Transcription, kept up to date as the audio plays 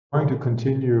going to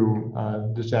continue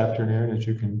this afternoon, as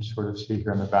you can sort of see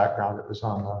here in the background. It was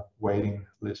on the waiting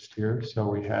list here. So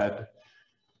we have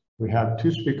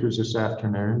two speakers this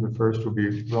afternoon. The first will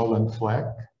be Roland Fleck.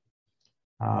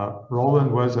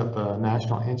 Roland was at the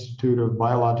National Institute of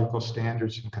Biological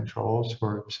Standards and Controls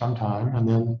for some time, and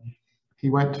then he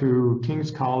went to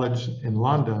King's College in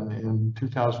London in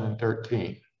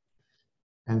 2013.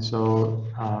 And so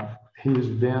he's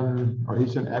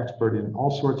an expert in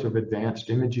all sorts of advanced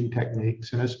imaging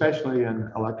techniques, and especially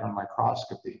in electron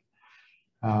microscopy.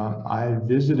 I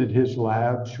visited his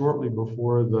lab shortly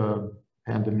before the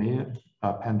pandemic,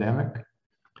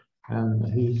 and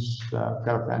he's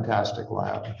got a fantastic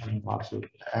lab and lots of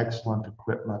excellent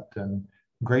equipment and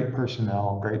great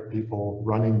personnel, great people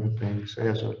running the things. He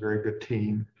has a very good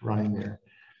team running there.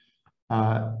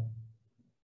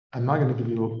 I'm not going to give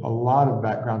you a lot of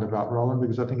background about Roland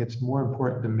because I think it's more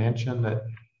important to mention that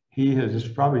he has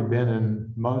probably been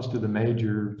in most of the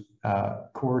major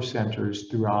core centers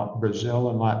throughout Brazil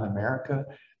and Latin America,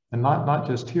 and not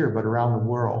just here, but around the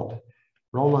world.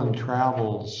 Roland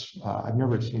travels, I've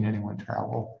never seen anyone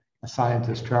travel, a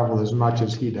scientist travel as much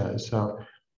as he does. So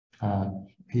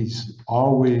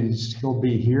he'll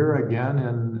be here again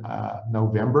in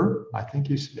November. I think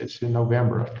it's in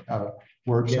November.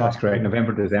 Workshop. Yeah, that's correct,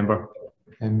 November, December.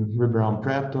 In Ribeirão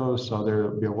Preto, so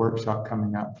there'll be a workshop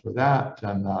coming up for that.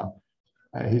 And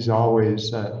he's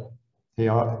always, I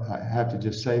have to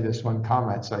just say this one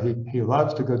comment. So he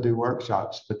loves to go do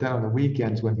workshops, but then on the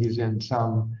weekends when he's in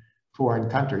some foreign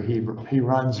country, he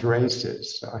runs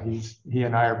races. So he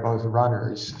and I are both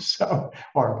runners. So,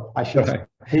 or I should say,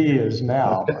 he is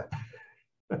now.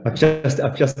 I've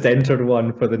just entered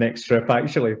one for the next trip,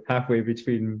 actually, halfway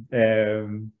between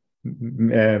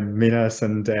Minas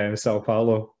and Sao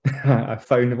Paulo. I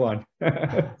found one.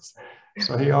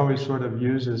 So he always sort of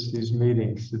uses these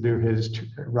meetings to do his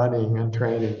running and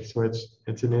training. So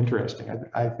it's an interesting.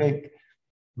 I think,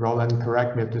 Roland,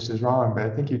 correct me if this is wrong, but I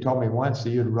think you told me once that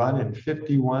you'd run in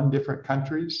 51 different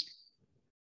countries.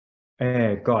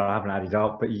 God, I haven't added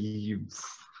up, but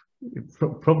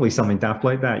probably something daft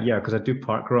like that. Yeah, because I do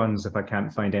park runs if I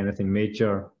can't find anything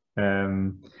major.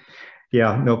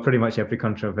 Yeah, no, pretty much every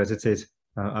country I've visited,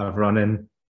 I've run in.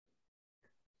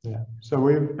 Yeah, so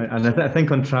I think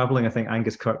on traveling, I think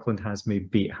Angus Kirkland has me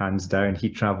beat hands down. He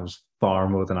travels far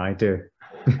more than I do.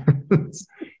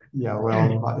 Yeah,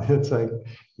 well, it's like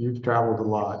you've traveled a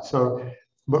lot. So,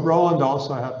 but Roland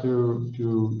also, I have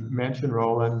to mention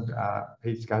Roland.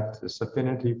 He's got this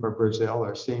affinity for Brazil,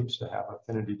 or seems to have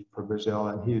affinity for Brazil,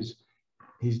 and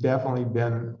he's definitely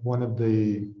been one of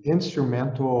the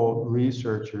instrumental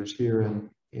researchers here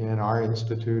in our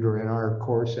institute or in our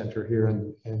core center here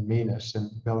in Minas in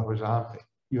Belo Horizonte,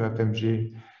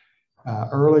 UFMG.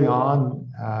 Early on,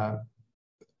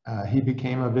 he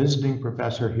became a visiting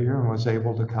professor here and was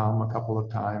able to come a couple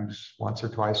of times, once or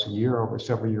twice a year over a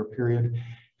several-year period.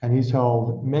 And he's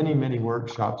held many, many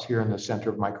workshops here in the Center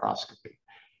of Microscopy.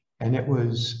 And it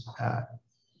was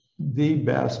the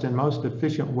best and most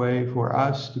efficient way for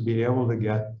us to be able to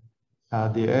get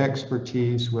the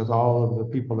expertise with all of the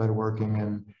people that are working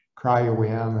in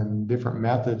Cryo and different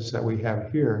methods that we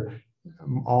have here,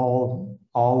 all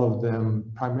of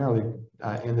them primarily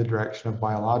in the direction of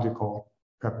biological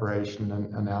preparation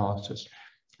and analysis.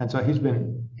 And so he's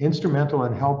been instrumental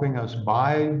in helping us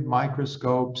buy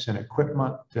microscopes and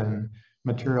equipment and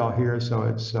material here. So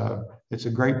it's a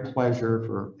great pleasure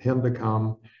for him to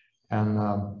come and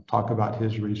talk about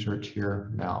his research here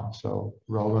now. So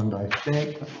Roland, I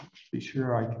think, be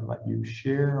sure I can let you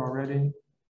share already.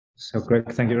 So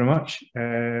Greg, thank you very much.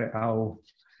 I'll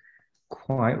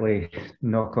quietly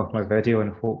knock off my video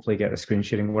and hopefully get the screen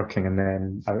sharing working, and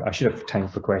then I should have time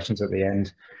for questions at the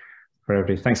end for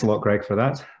everybody. Thanks a lot, Greg, for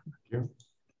that. Thank you.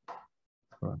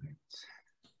 Right.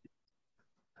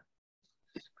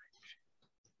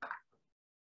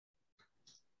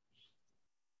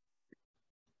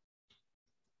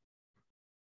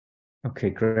 Okay,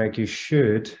 Greg, you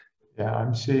should. Yeah,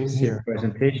 I'm seeing here.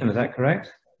 Presentation, is that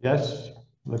correct? Yes,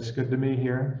 looks good to me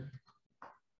here.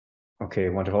 Okay,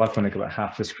 wonderful. I've only got about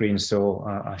half the screen, so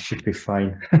I should be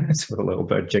fine. So with a little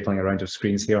bit of jiggling around of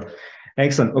screens here.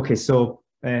 Excellent. Okay, so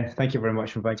thank you very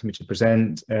much for inviting me to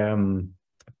present,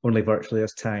 only virtually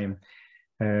this time,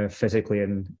 physically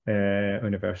in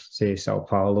University Sao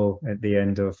Paulo at the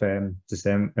end of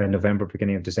November,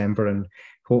 beginning of December, and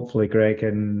hopefully Greg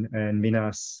and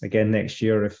Minas again next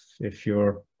year if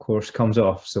your course comes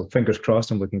off. So fingers crossed,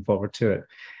 I'm looking forward to it.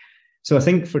 So I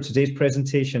think for today's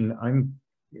presentation, I'm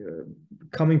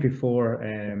coming before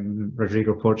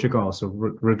Rodrigo Portugal. So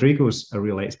Rodrigo's a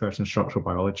real expert in structural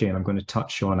biology, and I'm going to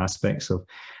touch on aspects of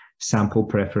sample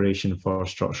preparation for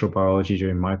structural biology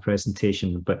during my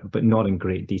presentation, but not in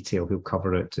great detail. He'll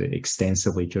cover it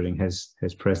extensively during his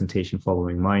presentation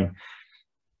following mine.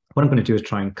 What I'm going to do is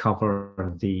try and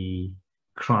cover the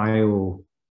cryo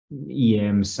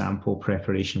EM sample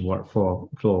preparation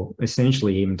workflow,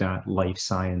 essentially aimed at life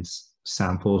science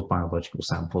samples, biological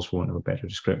samples, for want of a better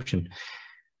description.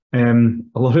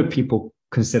 A lot of people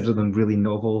consider them really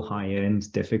novel,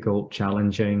 high-end, difficult,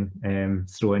 challenging,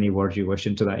 throw any word you wish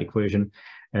into that equation.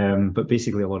 But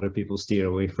basically a lot of people steer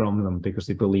away from them because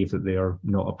they believe that they are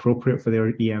not appropriate for their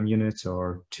EM unit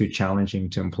or too challenging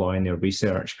to employ in their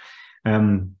research.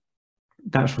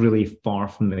 That's really far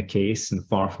from the case and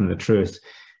far from the truth.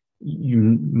 You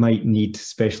might need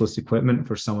specialist equipment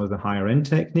for some of the higher end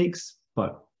techniques,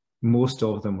 but most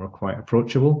of them are quite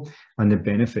approachable, and the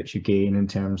benefits you gain in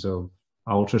terms of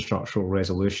ultrastructural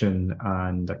resolution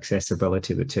and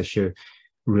accessibility of the tissue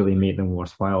really make them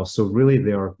worthwhile. So really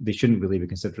they shouldn't really be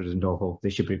considered as novel.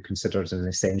 They should be considered as an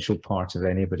essential part of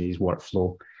anybody's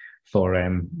workflow for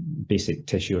basic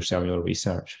tissue or cellular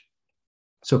research.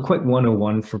 So a quick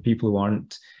 101 for people who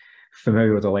aren't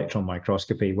familiar with electron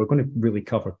microscopy. We're going to really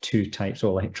cover two types of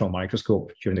electron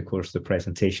microscope during the course of the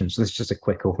presentation. So this is just a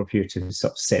quick overview to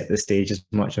sort of set the stage as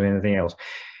much as anything else.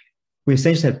 We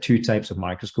essentially have two types of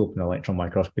microscope in an electron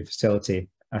microscopy facility: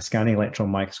 a scanning electron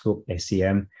microscope,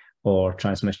 SEM, or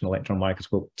transmission electron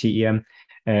microscope, TEM.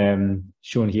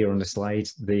 Shown here on the slide,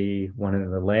 the one on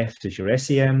the left is your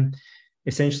SEM.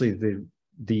 Essentially,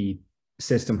 the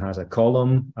system has a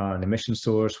column, an emission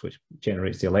source, which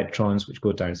generates the electrons, which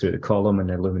go down through the column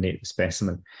and illuminate the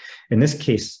specimen. In this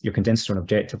case, your condenser and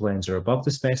objective lens are above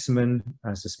the specimen.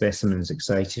 As the specimen is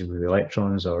excited with the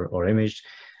electrons or imaged,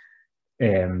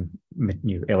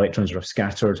 electrons are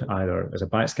scattered either as a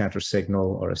backscatter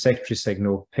signal or a secondary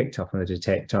signal, picked up on the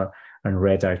detector and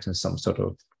read out on some sort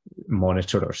of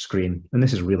monitor or screen. And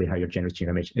this is really how you're generating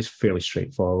your image. It's fairly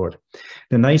straightforward.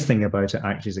 The nice thing about it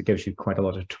actually is it gives you quite a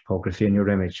lot of topography in your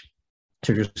image.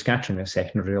 So you're scattering a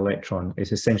secondary electron.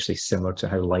 It's essentially similar to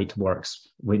how light works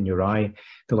in your eye.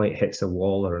 The light hits a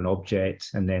wall or an object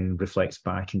and then reflects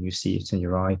back and you see it in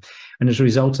your eye. And as a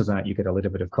result of that, you get a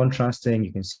little bit of contrasting,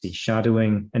 you can see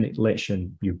shadowing, and it lets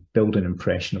you build an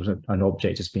impression of an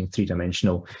object as being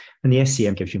three-dimensional. And the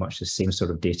SEM gives you much the same sort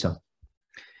of data.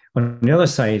 On the other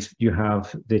side, you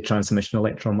have the transmission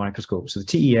electron microscope. So the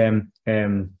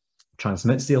TEM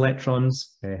transmits the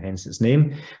electrons, hence its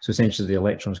name. So essentially the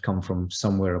electrons come from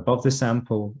somewhere above the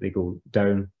sample, they go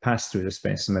down, pass through the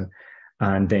specimen,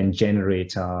 and then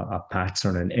generate a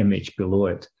pattern, an image below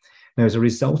it. Now, as a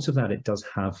result of that, it does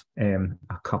have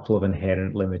a couple of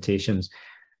inherent limitations.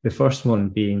 The first one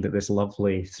being that this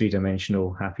lovely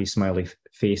three-dimensional happy smiley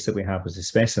face that we have as a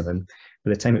specimen, by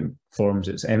the time it forms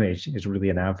its image, is really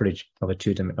an average of a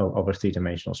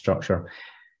three-dimensional structure.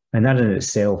 And that in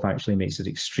itself actually makes it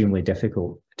extremely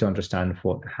difficult to understand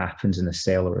what happens in a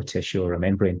cell or a tissue or a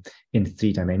membrane in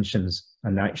 3 dimensions.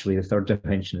 And actually the third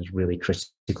dimension is really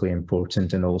critically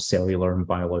important in all cellular and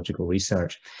biological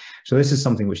research. So this is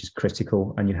something which is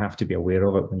critical, and you have to be aware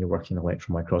of it when you're working in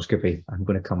electron microscopy. I'm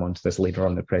going to come on to this later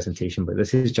on in the presentation, but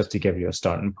this is just to give you a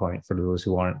starting point for those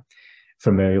who aren't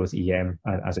familiar with EM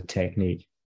as a technique.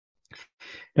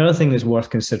 The other thing that's worth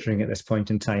considering at this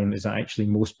point in time is that actually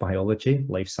most biology,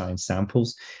 life science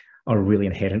samples are really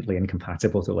inherently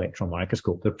incompatible with the electron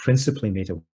microscope. They're principally made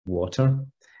of water.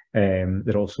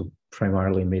 They're also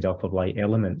primarily made up of light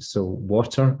elements. So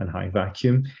water and high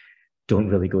vacuum don't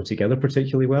really go together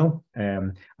particularly well.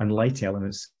 And light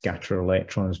elements scatter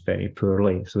electrons very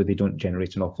poorly, so they don't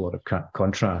generate an awful lot of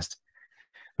contrast.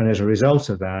 And as a result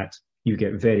of that, you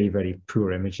get very, very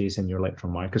poor images in your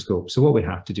electron microscope. So what we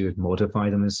have to do is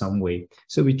modify them in some way.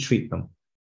 So we treat them.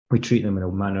 We treat them in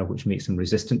a manner which makes them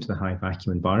resistant to the high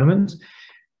vacuum environment.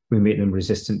 We make them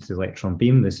resistant to the electron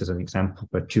beam. This is an example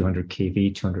of a 200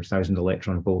 kV, 200,000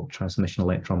 electron volt transmission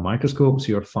electron microscope. So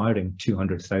you're firing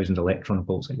 200,000 electron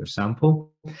volts at your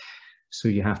sample. So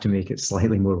you have to make it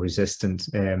slightly more resistant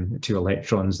to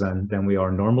electrons than we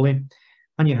are normally.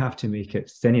 And you have to make it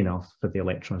thin enough for the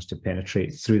electrons to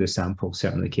penetrate through the sample,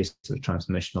 certainly in the case of the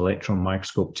transmission electron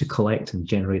microscope, to collect and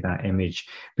generate that image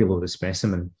below the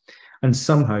specimen. And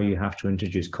somehow you have to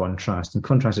introduce contrast. And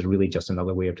contrast is really just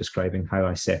another way of describing how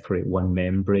I separate one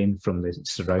membrane from the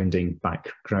surrounding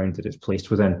background that it's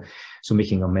placed within. So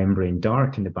making a membrane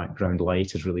dark and the background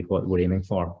light is really what we're aiming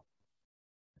for.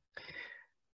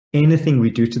 Anything we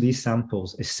do to these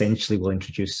samples essentially will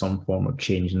introduce some form of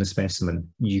change in the specimen.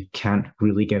 You can't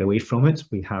really get away from it.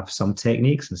 We have some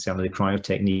techniques, and certainly the cryo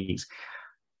techniques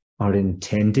are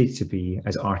intended to be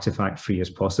as artifact-free as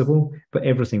possible, but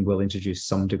everything will introduce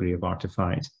some degree of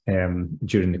artifact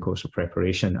during the course of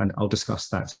preparation, and I'll discuss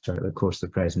that throughout the course of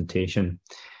the presentation.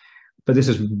 But this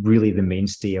is really the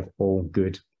mainstay of all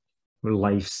good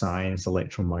life science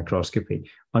electron microscopy,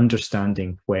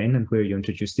 understanding when and where you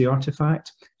introduce the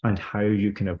artifact and how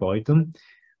you can avoid them,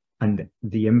 and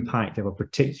the impact of a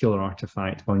particular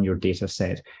artifact on your data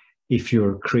set. If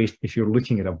you're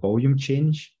looking at a volume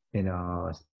change in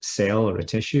a cell or a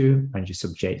tissue and you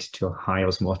subject it to a high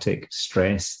osmotic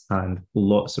stress and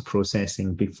lots of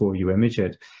processing before you image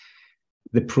it,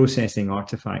 the processing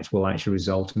artifacts will actually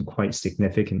result in quite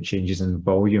significant changes in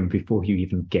volume before you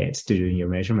even get to doing your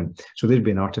measurement. So there'd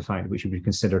be an artifact which would be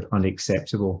considered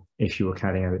unacceptable if you were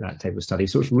carrying out that type of study.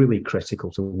 So it's really critical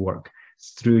to work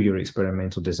through your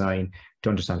experimental design to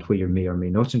understand where you may or may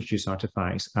not introduce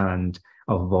artifacts and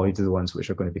avoid the ones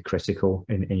which are going to be critical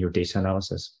in your data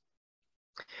analysis.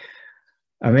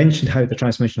 I mentioned how the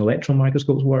transmission electron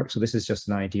microscopes work. So this is just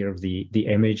an idea of the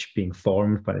image being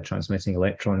formed by the transmitting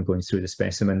electron going through the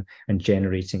specimen and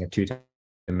generating a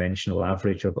two-dimensional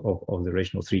average of the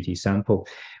original 3D sample.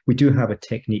 We do have a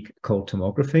technique called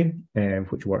tomography,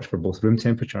 which works for both room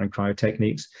temperature and cryo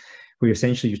techniques, where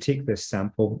essentially you take this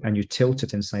sample and you tilt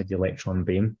it inside the electron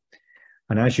beam.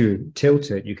 And as you tilt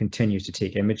it, you continue to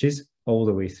take images all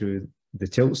the way through the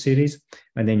tilt series,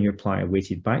 and then you apply a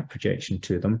weighted back projection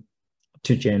to them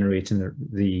to generate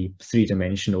the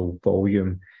three-dimensional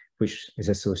volume which is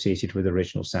associated with the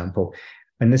original sample.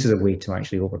 And this is a way to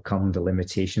actually overcome the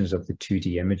limitations of the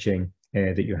 2D imaging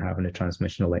that you have in a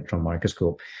transmission electron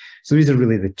microscope. So these are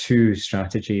really the two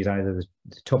strategies, either the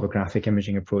topographic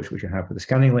imaging approach which you have with the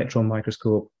scanning electron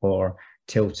microscope, or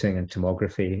tilting and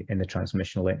tomography in the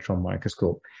transmission electron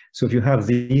microscope. So if you have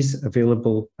these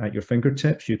available at your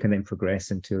fingertips, you can then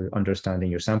progress into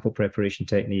understanding your sample preparation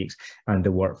techniques and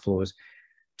the workflows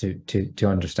to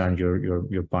understand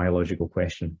your biological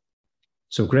question.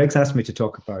 So Greg's asked me to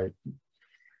talk about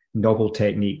novel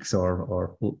techniques,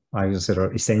 or I would say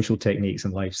are essential techniques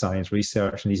in life science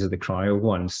research, and these are the cryo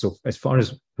ones. So as far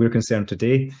as we're concerned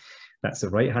today, that's the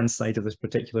right-hand side of this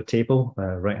particular table,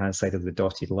 right-hand side of the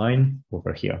dotted line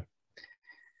over here.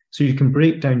 So you can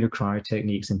break down your cryo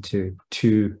techniques into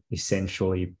two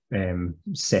essentially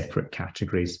separate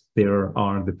categories. There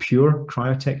are the pure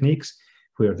cryo techniques,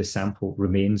 where the sample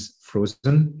remains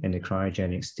frozen in the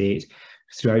cryogenic state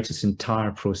throughout its entire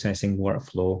processing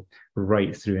workflow,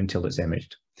 right through until it's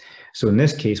imaged. So in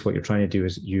this case, what you're trying to do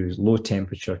is use low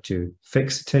temperature to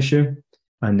fix tissue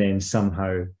and then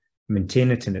somehow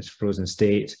maintain it in its frozen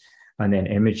state and then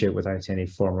image it without any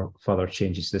further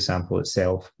changes to the sample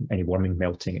itself, any warming,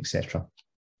 melting, etc.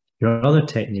 Your other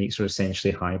techniques are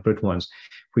essentially hybrid ones,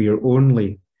 where you're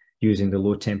only using the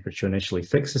low temperature initially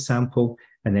fix the sample,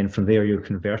 and then from there you're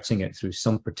converting it through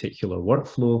some particular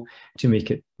workflow to make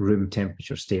it room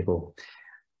temperature stable.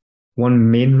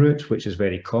 One main route, which is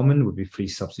very common, would be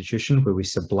freeze substitution, where we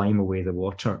sublime away the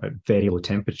water at very low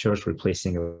temperatures,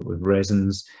 replacing it with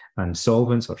resins and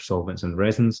solvents, or solvents and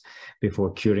resins,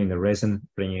 before curing the resin,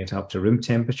 bringing it up to room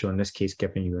temperature, in this case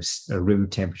giving you a room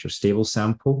temperature stable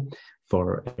sample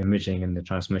for imaging in the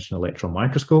transmission electron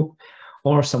microscope.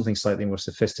 Or something slightly more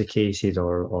sophisticated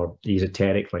or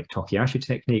esoteric, like Tokayasu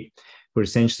technique, where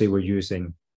essentially we're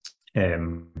using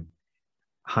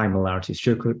high molarity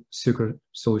sugar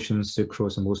solutions,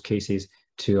 sucrose in most cases,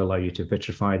 to allow you to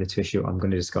vitrify the tissue. I'm going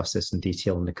to discuss this in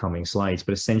detail in the coming slides,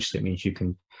 but essentially it means you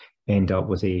can end up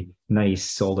with a nice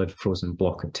solid frozen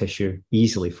block of tissue,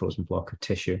 easily frozen block of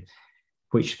tissue,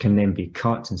 which can then be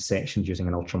cut and sectioned using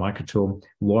an ultramicrotome,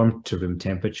 warmed to room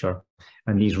temperature.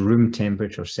 And these room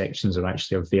temperature sections are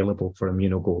actually available for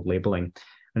immunogold labeling.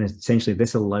 And essentially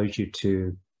this allows you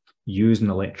to use an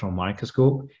electron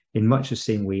microscope in much the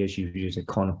same way as you use a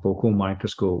confocal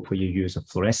microscope, where you use a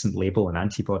fluorescent label, an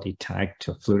antibody tagged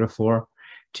to a fluorophore,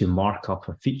 to mark up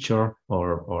a feature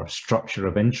or structure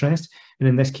of interest. And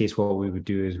in this case, what we would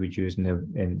do is we'd use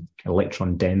an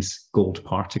electron dense gold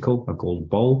particle, a gold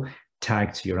ball,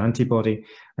 tagged to your antibody,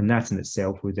 and that in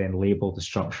itself would then label the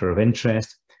structure of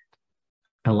interest,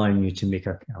 allowing you to make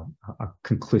a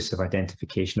conclusive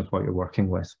identification of what you're working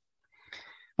with.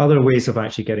 Other ways of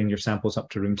actually getting your samples up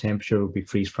to room temperature would be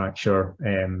freeze fracture,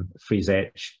 freeze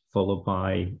etch, followed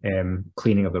by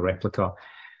cleaning of the replica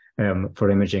for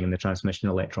imaging in the transmission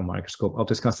electron microscope. I'll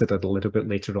discuss it a little bit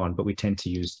later on, but we tend to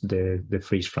use the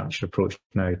freeze fracture approach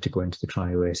now to go into the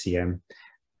cryo-SEM.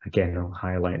 Again, I'll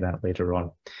highlight that later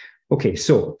on. Okay,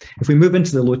 so if we move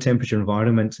into the low temperature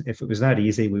environment, if it was that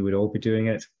easy, we would all be doing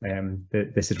it.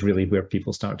 This is really where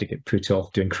people start to get put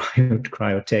off doing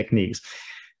cryo techniques.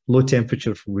 Low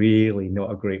temperature is really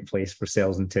not a great place for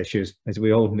cells and tissues. As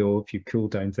we all know, if you cool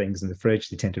down things in the fridge,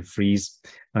 they tend to freeze,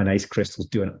 and ice crystals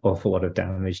do an awful lot of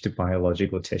damage to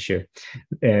biological tissue.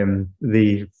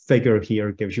 The figure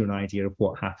here gives you an idea of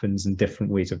what happens in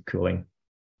different ways of cooling.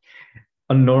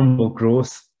 A normal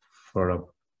growth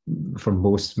for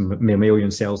most mammalian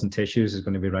cells and tissues is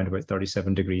going to be around about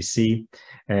 37 degrees C.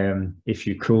 If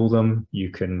you cool them,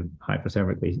 you can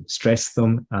hyperthermically stress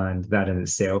them, and that in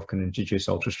itself can introduce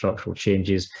ultrastructural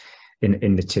changes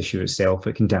in the tissue itself.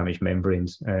 It can damage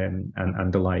membranes and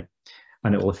the like,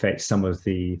 and it will affect some of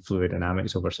the fluid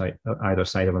dynamics over either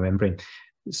side of a membrane.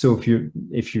 So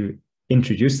if you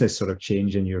introduce this sort of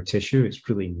change in your tissue, it's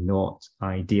really not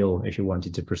ideal if you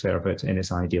wanted to preserve it in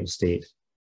its ideal state.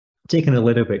 Taken a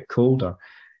little bit colder,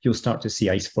 you'll start to see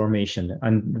ice formation,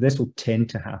 and this will tend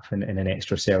to happen in an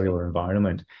extracellular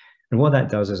environment. And what that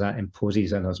does is that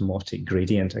imposes an osmotic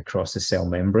gradient across the cell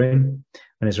membrane,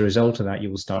 and as a result of that, you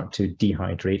will start to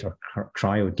dehydrate or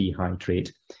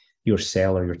cryodehydrate your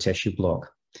cell or your tissue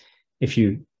block. If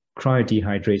you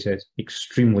cryodehydrate it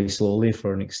extremely slowly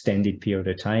for an extended period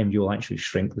of time, you'll actually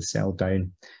shrink the cell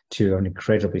down to an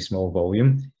incredibly small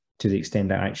volume, to the extent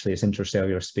that actually its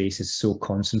intercellular space is so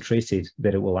concentrated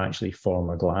that it will actually form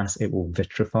a glass. It will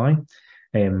vitrify,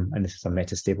 and this is a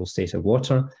metastable state of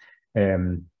water.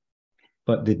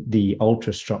 But the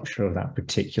ultrastructure of that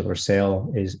particular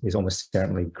cell is almost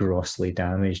certainly grossly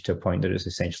damaged to a point that it's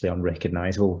essentially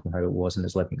unrecognizable from how it was in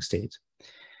its living state.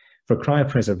 For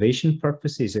cryopreservation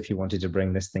purposes, if you wanted to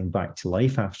bring this thing back to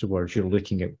life afterwards, you're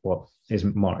looking at what is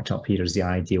marked up here as the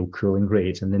ideal cooling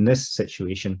rate. And in this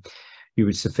situation, you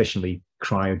would sufficiently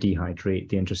cryodehydrate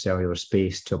the intracellular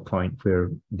space to a point where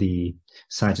the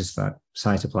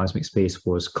cytoplasmic space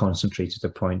was concentrated to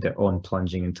the point that on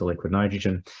plunging into liquid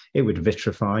nitrogen, it would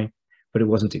vitrify, but it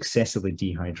wasn't excessively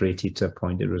dehydrated to a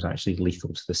point that it was actually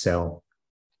lethal to the cell.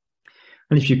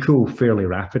 And if you cool fairly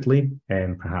rapidly,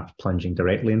 perhaps plunging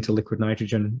directly into liquid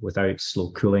nitrogen without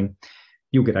slow cooling,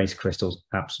 you'll get ice crystals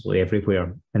absolutely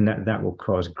everywhere, and that will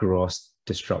cause gross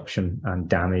disruption and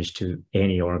damage to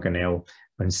any organelle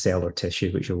and cell or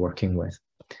tissue which you're working with.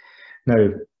 Now,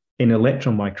 in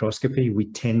electron microscopy, we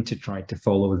tend to try to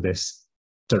follow this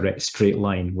direct straight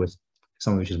line with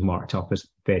something which is marked up as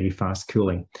very fast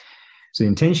cooling. So the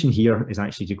intention here is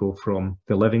actually to go from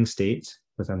the living state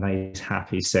with a nice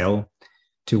happy cell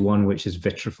to one which is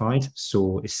vitrified,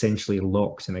 so essentially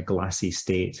locked in a glassy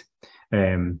state.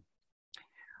 And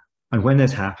when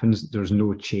this happens, there's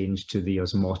no change to the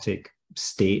osmotic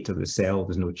state of the cell.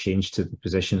 There's no change to the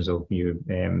positions of the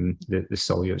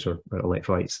solutes or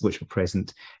electrolytes which are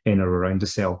present in or around the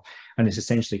cell. And it's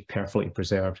essentially perfectly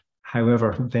preserved.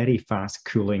 However, very fast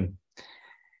cooling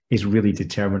is really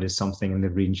determined as something in the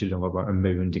region of about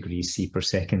 1,000,000 degrees C per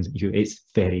second. It's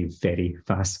very, very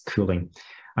fast cooling.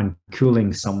 And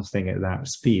cooling something at that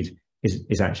speed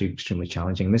is actually extremely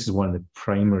challenging. This is one of the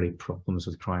primary problems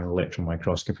with cryo-electron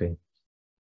microscopy.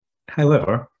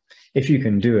 However, if you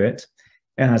can do it,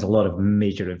 it has a lot of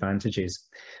major advantages.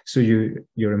 So your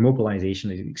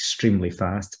immobilization is extremely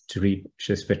fast to reach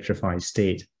this vitrified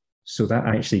state. So that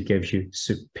actually gives you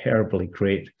superbly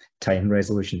great time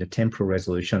resolution. The temporal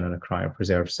resolution on a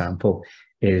cryopreserved sample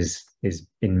is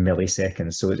in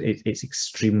milliseconds. So it's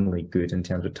extremely good in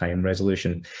terms of time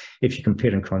resolution. If you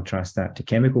compare and contrast that to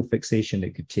chemical fixation,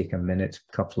 it could take a minute,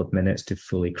 couple of minutes to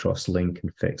fully cross-link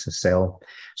and fix a cell.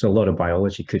 So a lot of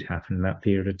biology could happen in that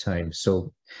period of time.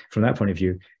 So from that point of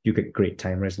view, you get great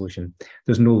time resolution.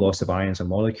 There's no loss of ions or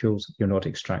molecules. You're not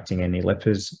extracting any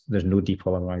lipids. There's no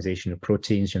depolymerization of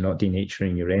proteins. You're not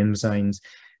denaturing your enzymes.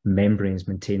 Membranes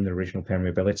maintain their original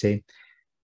permeability.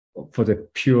 For the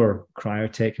pure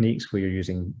cryo techniques where you're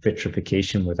using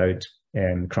vitrification without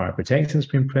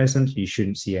cryoprotectants being present, you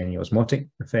shouldn't see any osmotic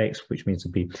effects, which means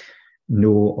there'll be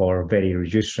no or very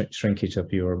reduced shrinkage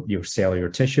of your cell or your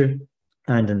tissue.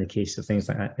 And in the case of things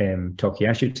like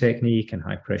Tokiyasu technique and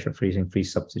high pressure freezing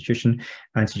freeze substitution,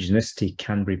 antigenicity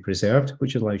can be preserved,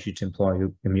 which allows you to employ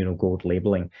immunogold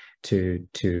labeling to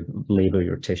label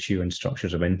your tissue and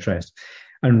structures of interest.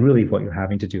 And really what you're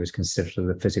having to do is consider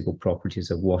the physical properties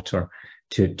of water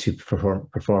to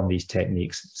perform these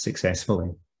techniques successfully.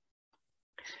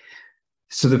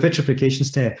 So the vitrification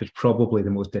step is probably the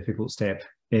most difficult step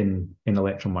in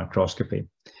electron microscopy.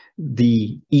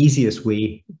 The easiest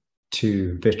way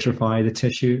to vitrify the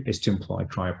tissue is to employ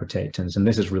cryoprotectants, and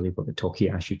this is really what the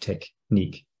Tokiyasu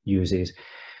technique uses.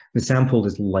 The sample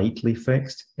is lightly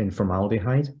fixed in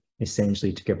formaldehyde,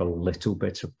 essentially to give a little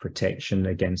bit of protection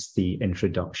against the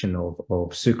introduction of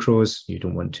sucrose. You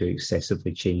don't want to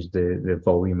excessively change the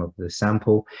volume of the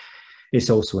sample. It's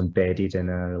also embedded in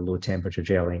a low temperature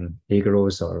gelling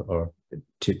agarose or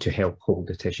to help hold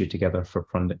the tissue together for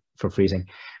freezing.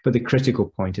 But the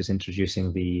critical point is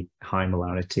introducing the high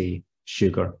molarity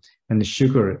sugar. And the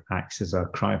sugar acts as a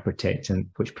cryoprotectant,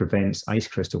 which prevents ice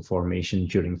crystal formation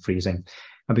during freezing.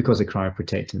 And because the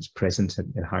cryoprotectant is present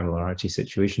in a high molarity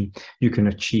situation, you can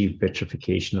achieve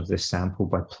vitrification of this sample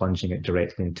by plunging it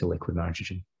directly into liquid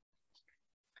nitrogen.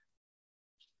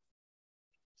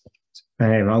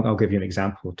 I'll give you an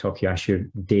example of Tokyo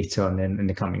data in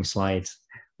the coming slides.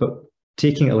 But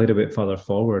taking it a little bit further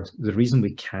forward, the reason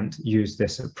we can't use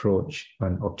this approach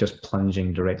of just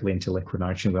plunging directly into liquid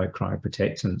nitrogen without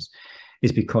cryoprotectants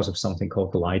is because of something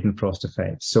called the Leidenfrost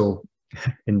effect. So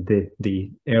in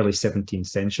the early 17th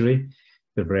century,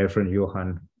 the Reverend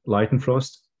Johann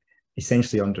Leidenfrost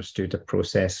essentially understood a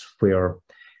process where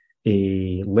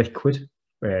a liquid,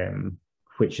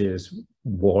 which is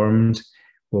warmed,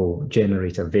 will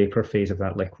generate a vapor phase of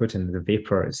that liquid, and the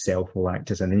vapor itself will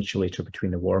act as an insulator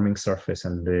between the warming surface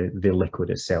and the liquid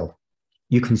itself.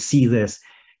 You can see this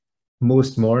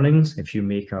most mornings if you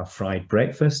make a fried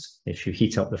breakfast. If you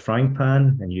heat up the frying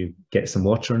pan and you get some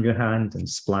water on your hand and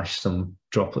splash some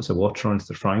droplets of water onto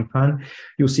the frying pan,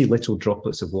 you'll see little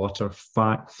droplets of water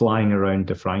flying around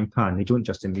the frying pan. They don't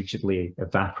just immediately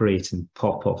evaporate and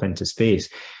pop off into space.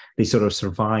 They sort of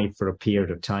survive for a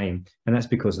period of time, and that's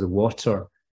because the water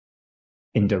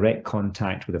in direct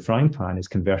contact with the frying pan is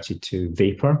converted to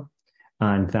vapor,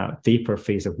 and that vapor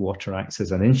phase of water acts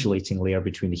as an insulating layer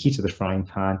between the heat of the frying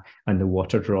pan and the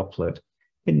water droplet.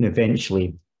 And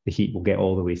eventually the heat will get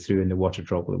all the way through and the water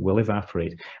droplet will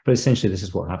evaporate. But essentially this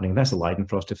is what's happening. That's the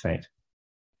Leidenfrost effect.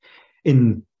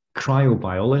 In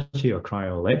cryobiology or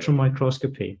cryo-electron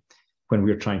microscopy, when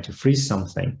we're trying to freeze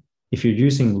something, if you're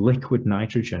using liquid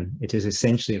nitrogen, it is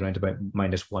essentially around about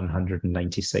minus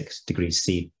 196 degrees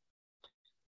C.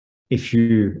 If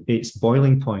its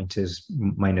boiling point is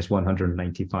minus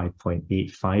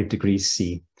 195.85 degrees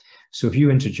C. So if you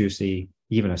introduce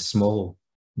even a small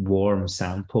warm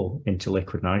sample into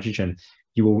liquid nitrogen,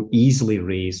 you will easily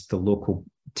raise the local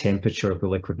temperature of the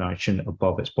liquid nitrogen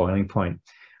above its boiling point.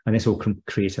 And this will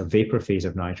create a vapor phase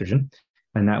of nitrogen,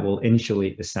 and that will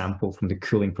insulate the sample from the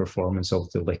cooling performance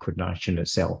of the liquid nitrogen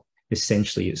itself.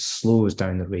 Essentially, it slows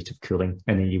down the rate of cooling,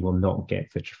 and then you will not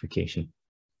get vitrification.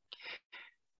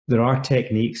 There are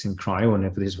techniques in cryo, and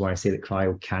this is why I say that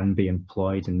cryo can be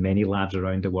employed in many labs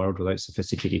around the world without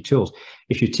sophisticated tools.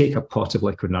 If you take a pot of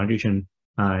liquid nitrogen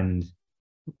and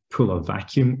pull a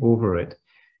vacuum over it,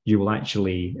 you will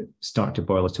actually start to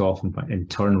boil it off and in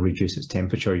turn reduce its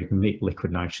temperature. You can make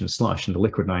liquid nitrogen slush, and the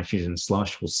liquid nitrogen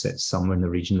slush will sit somewhere in the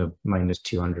region of minus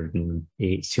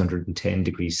 208, 210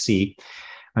 degrees C.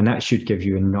 And that should give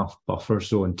you enough buffer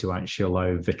zone to actually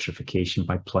allow vitrification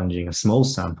by plunging a small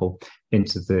sample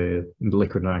into the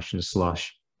liquid nitrogen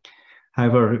slush.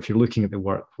 However, if you're looking at the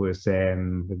work with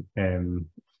in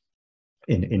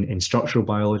structural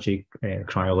biology,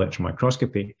 cryo-electron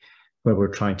microscopy, where we're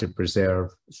trying to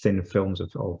preserve thin films of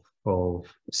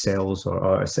cells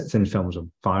or thin films of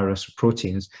virus or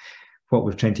proteins, what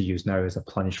we're trying to use now is a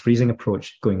plunge freezing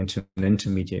approach going into an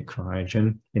intermediate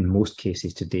cryogen. In most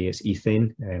cases today, it's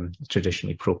ethane.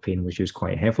 Traditionally, propane was used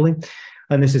quite heavily.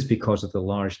 And this is because of the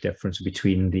large difference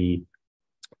between the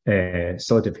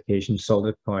solidification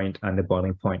solid point and the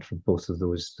boiling point for both of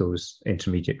those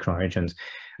intermediate cryogens.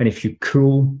 And if you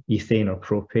cool ethane or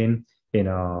propane in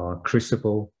a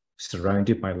crucible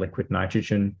surrounded by liquid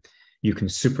nitrogen, you can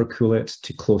supercool it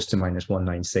to close to minus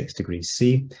 196 degrees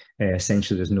C.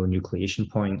 Essentially, there's no nucleation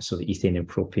point, so the ethane and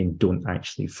propane don't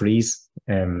actually freeze.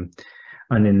 And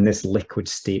in this liquid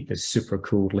state, this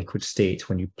supercooled liquid state,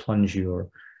 when you plunge your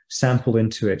sample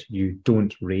into it, you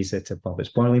don't raise it above its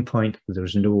boiling point.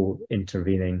 There's no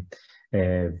intervening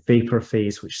vapor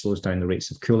phase, which slows down the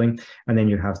rates of cooling. And then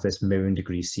you have this million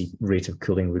degrees C rate of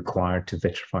cooling required to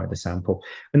vitrify the sample.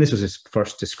 And this was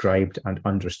first described and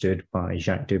understood by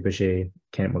Jacques Duberger,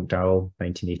 Kenneth McDowell,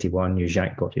 1981.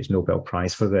 Jacques got his Nobel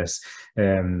Prize for this,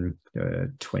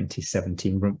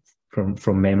 2017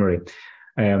 from memory.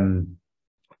 And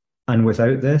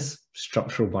without this,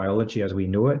 structural biology as we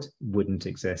know it wouldn't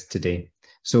exist today.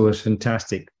 So it's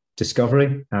fantastic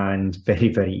discovery and very,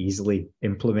 very easily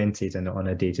implemented on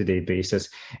a day-to-day basis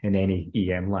in any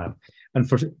EM lab. And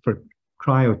for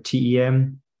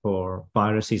cryo-TEM, for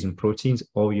viruses and proteins,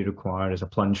 all you require is a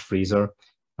plunge freezer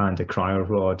and a cryo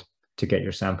rod to get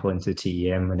your sample into the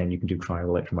TEM, and then you can do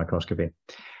cryo-electron microscopy.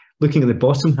 Looking at the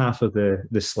bottom half of the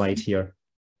slide here,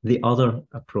 the other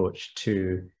approach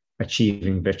to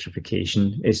achieving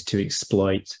vitrification is to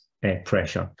exploit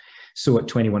pressure. So at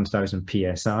 21,000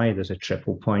 psi, there's a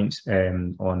triple point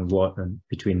on what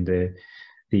between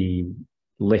the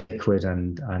liquid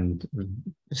and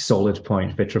solid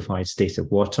point vitrified state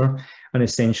of water. And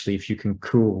essentially, if you can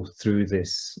cool through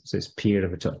this period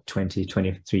of 20,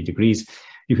 23 degrees,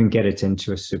 you can get it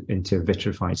into a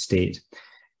vitrified state.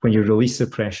 When you release the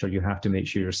pressure, you have to make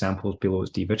sure your sample is below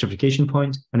its devitrification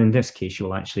point. And in this case,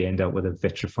 you'll actually end up with a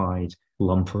vitrified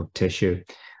lump of tissue.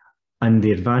 And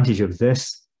the advantage of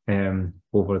this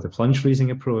over the plunge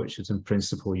freezing approach is, in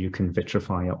principle, you can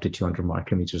vitrify up to 200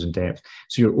 micrometers in depth.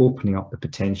 So you're opening up the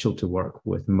potential to work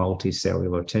with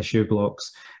multicellular tissue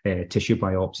blocks, tissue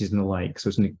biopsies and the like. So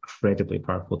it's an incredibly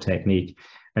powerful technique.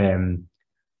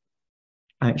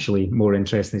 Actually, more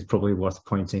interesting, it's probably worth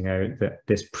pointing out that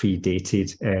this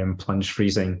predated plunge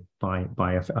freezing by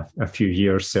a few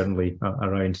years, certainly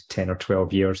around 10 or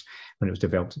 12 years, when it was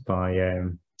developed by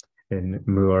in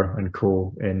Moore and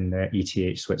Co. in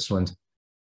ETH, Switzerland.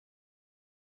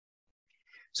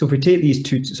 So if we take these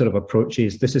two sort of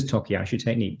approaches, this is Takayasu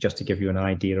technique, just to give you an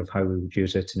idea of how we would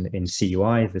use it in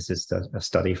CUI. This is a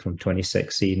study from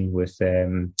 2016 with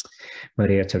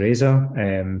Maria Teresa.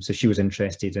 So she was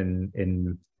interested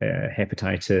in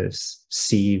hepatitis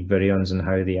C virions and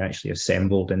how they actually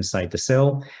assembled inside the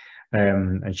cell.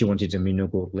 And she wanted an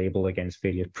immunogold label against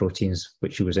various proteins,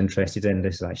 which she was interested in.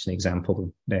 This is actually an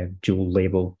example of dual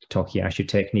label Takayasu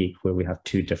technique, where we have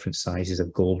two different sizes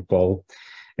of gold ball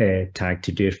tagged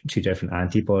to two different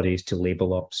antibodies to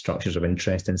label up structures of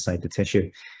interest inside the tissue.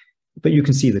 But you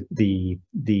can see that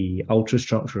the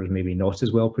ultrastructure is maybe not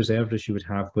as well preserved as you would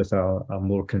have with a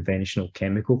more conventional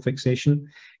chemical fixation,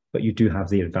 but you do have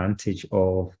the advantage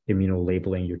of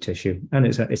immunolabeling your tissue. And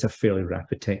it's a fairly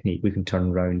rapid technique. We can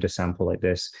turn around a sample like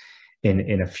this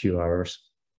in a few hours.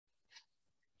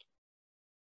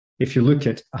 If you look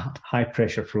at a high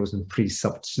pressure frozen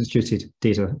pre-substituted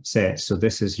data set, so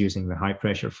this is using the high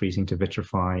pressure freezing to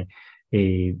vitrify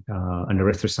an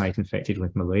erythrocyte infected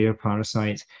with malaria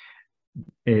parasite.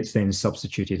 It's then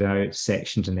substituted out,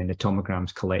 sectioned, and then the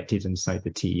tomograms collected inside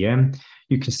the TEM.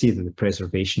 You can see that the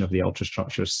preservation of the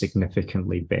ultrastructure is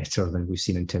significantly better than we've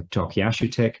seen in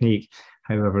Takayasu technique.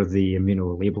 However, the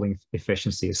immunolabeling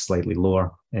efficiency is slightly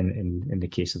lower in the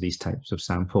case of these types of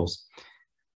samples.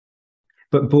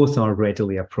 But both are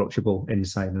readily approachable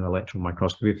inside an electron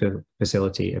microscopy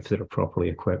facility if they're properly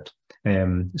equipped.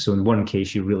 So in one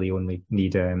case, you really only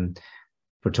need,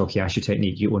 for Takayasu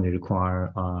technique, you only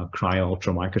require a cryo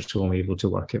ultramicroscope and be able to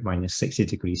work at -60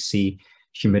 degrees C.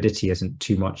 Humidity isn't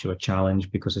too much of a challenge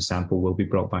because the sample will be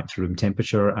brought back to room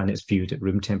temperature and it's viewed at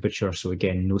room temperature. So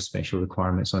again, no special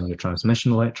requirements on your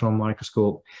transmission electron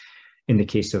microscope. In the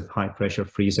case of high pressure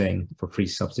freezing for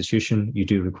freeze substitution, you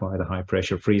do require the high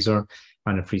pressure freezer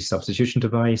and a freeze substitution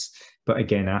device. But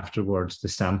again, afterwards, the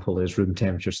sample is room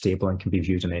temperature stable and can be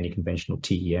viewed on any conventional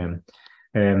TEM.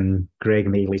 Greg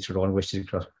may later on wish to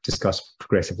discuss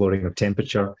progressive lowering of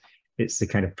temperature. It's the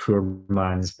kind of poor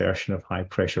man's version of high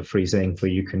pressure freezing,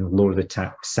 where you can lower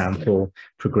the sample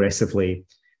progressively,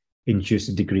 induce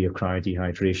a degree of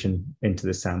cryodehydration into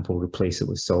the sample, replace it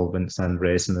with solvents and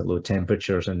resin at low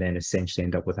temperatures, and then essentially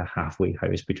end up with a halfway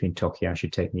house between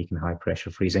Takayasu technique and high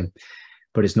pressure freezing.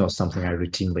 But it's not something I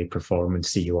routinely perform in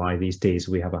CUI these days.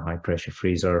 We have a high pressure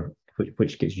freezer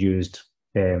which gets used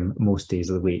most days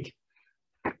of the week.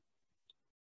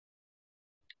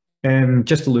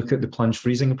 Just to look at the plunge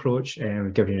freezing approach,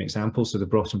 give you an example. So the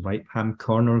bottom right-hand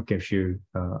corner gives you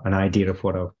an idea of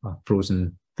what a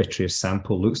frozen vitreous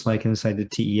sample looks like inside the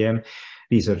TEM.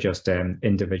 These are just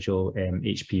individual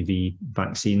HPV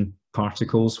vaccine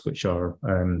particles, which are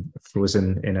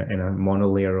frozen in a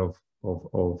monolayer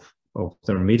of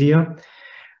their media.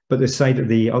 But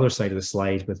the other side of the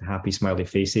slide with happy smiley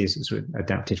faces is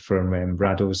adapted from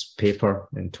Rado's paper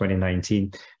in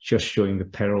 2019, just showing the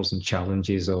perils and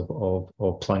challenges of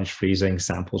plunge freezing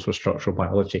samples for structural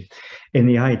biology. In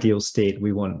the ideal state,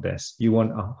 we want this. You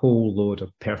want a whole load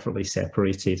of perfectly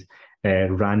separated,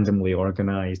 randomly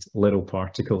organized little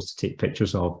particles to take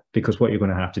pictures of, because what you're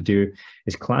going to have to do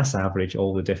is class average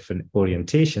all the different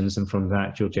orientations, and from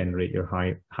that you'll generate your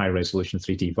high resolution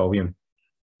 3D volume.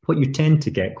 What you tend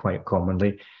to get quite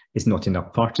commonly is not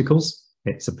enough particles.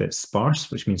 It's a bit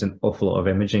sparse, which means an awful lot of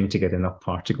imaging to get enough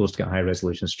particles to get high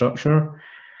resolution structure.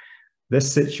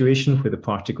 This situation where the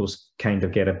particles kind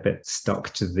of get a bit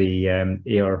stuck to the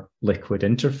air-liquid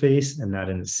interface, and that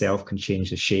in itself can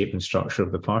change the shape and structure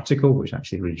of the particle, which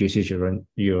actually reduces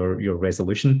your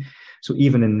resolution. So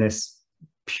even in this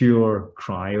pure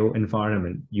cryo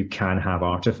environment, you can have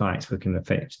artifacts that can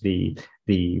affect the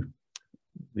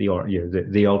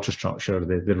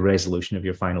ultrastructure, the resolution of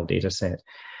your final data set.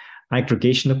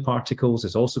 Aggregation of particles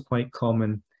is also quite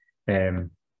common.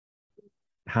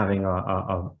 Having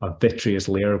a vitreous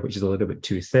layer, which is a little bit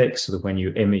too thick, so that when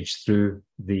you image through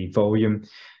the volume,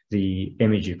 the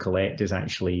image you collect is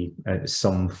actually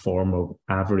some form of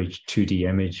average 2D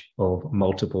image of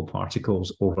multiple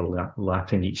particles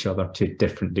overlapping each other to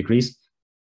different degrees.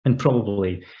 And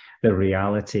probably the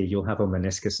reality, you'll have a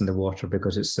meniscus in the water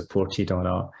because it's supported on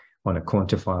a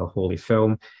quantifiable Holy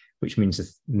film, which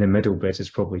means the middle bit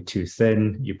is probably too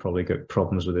thin. You probably got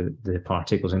problems with the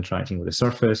particles interacting with the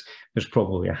surface. There's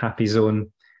probably a happy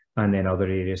zone, and then other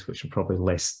areas which are probably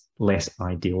less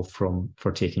ideal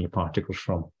for taking your particles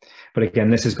from. But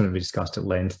again, this is going to be discussed at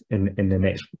length in the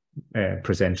next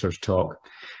presenter's talk.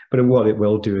 But what it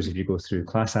will do is, if you go through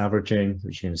class averaging,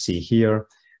 which you can see here,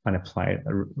 and apply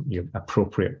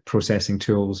appropriate processing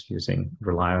tools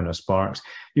rely on sparks,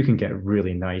 you can get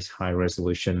really nice high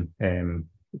resolution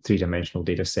three-dimensional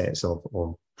data sets of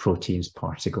proteins,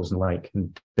 particles, and like.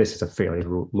 And this is a fairly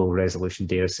low resolution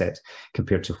data set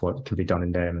compared to what can be done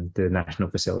in the national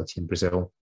facility in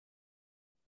Brazil.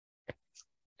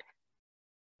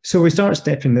 So we start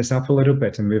stepping this up a little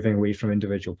bit and moving away from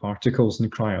individual particles in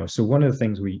cryo. So one of the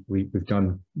things we've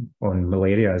done on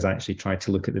malaria is actually try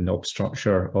to look at the knob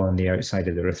structure on the outside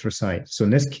of the erythrocyte. So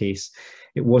in this case,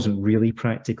 it wasn't really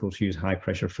practical to use high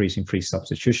pressure freezing-free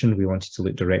substitution. We wanted to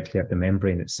look directly at the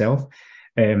membrane itself.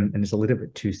 And it's a little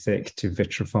bit too thick to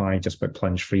vitrify just by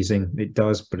plunge freezing. It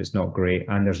does, but it's not great.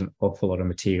 And there's an awful lot of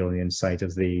material on the inside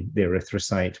of the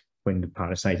erythrocyte when the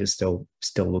parasite is still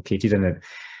located in it.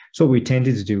 So what we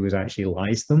tended to do was actually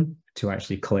lyse them to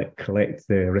actually collect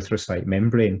the erythrocyte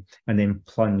membrane and then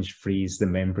plunge freeze the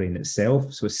membrane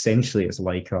itself. So essentially it's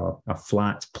like a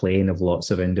flat plane of lots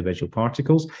of individual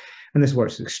particles. And this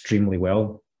works extremely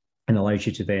well and allows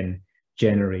you to then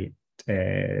generate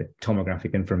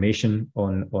tomographic information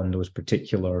on those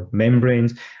particular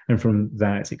membranes. And from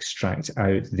that extract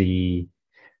out the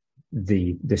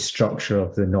structure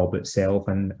of the knob itself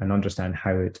and understand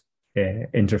how it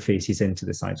interfaces into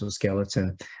the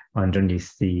cytoskeleton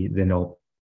underneath the knob.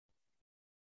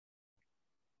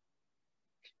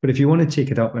 But if you want to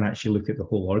take it up and actually look at the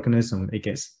whole organism, it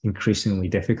gets increasingly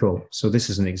difficult. So this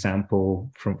is an example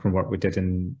from work we did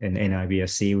in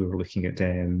NIBSC. We were looking at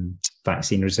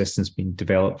vaccine resistance being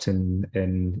developed in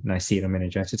Neisseria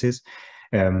meningitidis.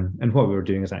 And what we were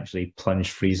doing is actually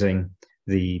plunge freezing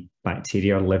the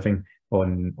bacteria living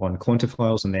on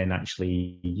quantifiles and then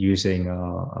actually using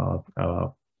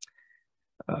a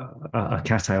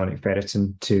cationic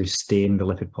ferritin to stain the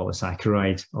lipid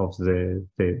polysaccharide of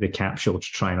the capsule to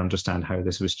try and understand how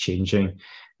this was changing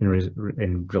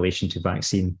in relation to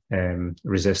vaccine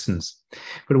resistance.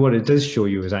 But what it does show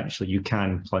you is actually you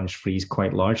can plunge freeze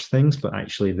quite large things, but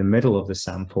actually the middle of the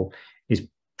sample is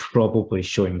probably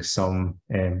showing some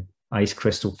ice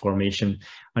crystal formation,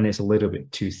 and it's a little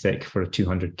bit too thick for a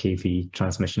 200 kV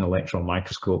transmission electron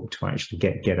microscope to actually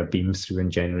get a beam through and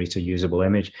generate a usable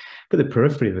image. But the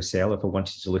periphery of the cell, if I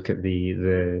wanted to look at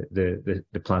the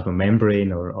plasma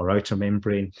membrane or outer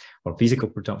membrane or vesicle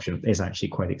production, is actually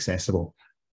quite accessible.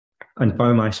 And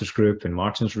Baumeister's group and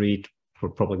Martin's Reed were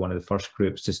probably one of the first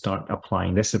groups to start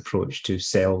applying this approach to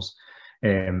cells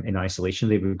in isolation.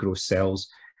 They would grow cells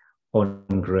on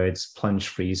grids, plunge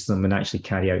freeze them, and actually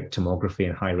carry out tomography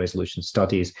and high resolution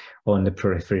studies on the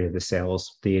periphery of the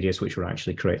cells, the areas which were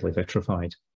actually correctly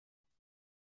vitrified.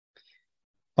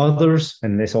 Others,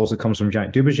 and this also comes from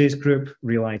Jacques Duberger's group,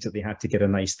 realized that they had to get a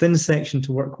nice thin section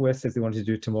to work with if they wanted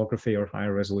to do tomography or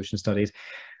higher resolution studies.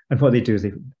 And what they do is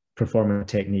they perform a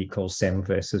technique called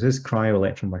SEMVIS. So this is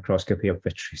cryo-electron microscopy of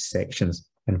vitreous sections.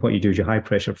 And what you do is you high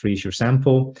pressure freeze your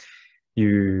sample,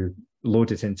 you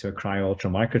load it into a cryo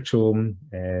ultramicrotome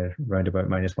around about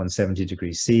 -170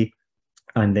 degrees C,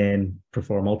 and then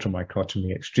perform ultramicrotomy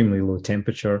at extremely low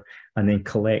temperature, and then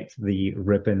collect the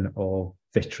ribbon of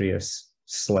vitreous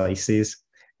slices.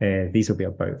 These will be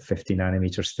about 50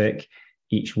 nanometers thick.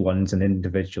 Each one's an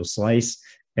individual slice,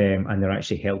 and they're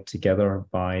actually held together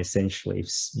by essentially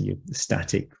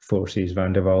static forces,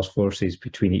 van der Waals forces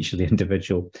between each of the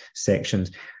individual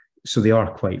sections. So they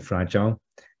are quite fragile.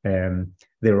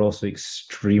 They're also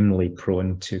extremely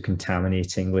prone to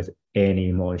contaminating with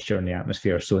any moisture in the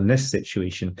atmosphere. So in this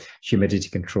situation, humidity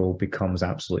control becomes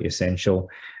absolutely essential.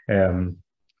 And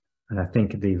I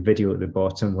think the video at the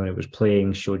bottom, when it was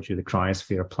playing, showed you the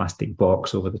cryosphere plastic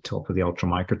box over the top of the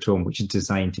ultramicrotome, which is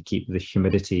designed to keep the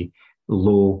humidity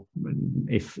low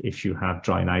if you have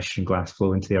dry nitrogen gas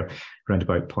flow into there, around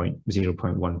about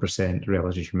 0.1%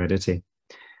 relative humidity.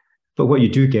 But what you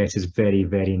do get is very,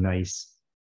 very nice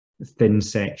thin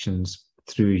sections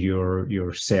through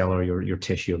your cell or your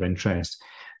tissue of interest.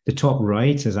 The top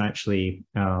right is actually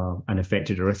an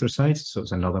affected erythrocyte, so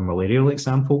it's another malarial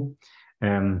example.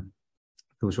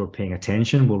 Those who are paying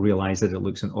attention will realize that it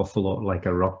looks an awful lot like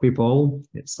a rugby ball.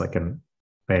 It's like a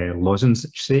lozenge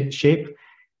shape.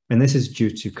 And this is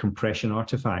due to compression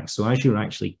artifacts. So as you're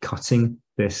actually cutting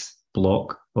this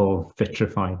block of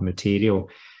vitrified material,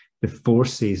 the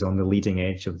forces on the leading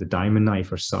edge of the diamond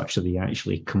knife are such that they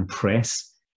actually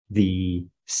compress the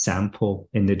sample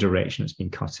in the direction it's been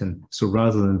cut in. So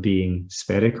rather than being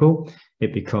spherical,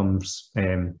 it becomes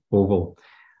oval.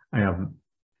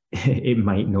 It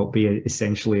might not be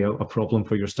essentially a problem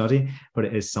for your study, but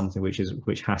it is something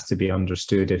which has to be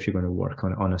understood if you're going to work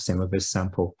on a semivis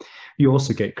sample. You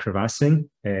also get crevassing,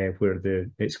 where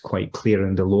it's quite clear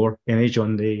in the lower image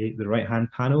on the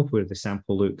right-hand panel, where the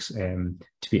sample looks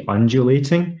to be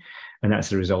undulating. And that's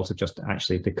the result of just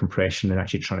actually the compression and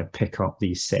actually trying to pick up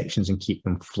these sections and keep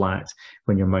them flat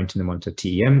when you're mounting them onto a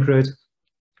TEM grid.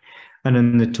 And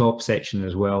in the top section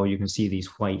as well, you can see these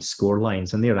white score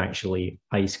lines, and they're actually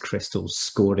ice crystals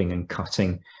scoring and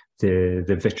cutting the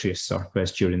vitreous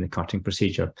surface during the cutting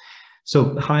procedure.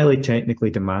 So highly technically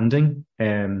demanding,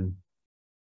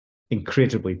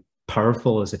 incredibly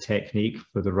powerful as a technique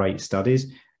for the right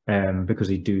studies, because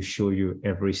they do show you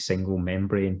every single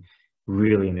membrane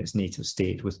really in its native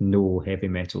state with no heavy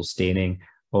metal staining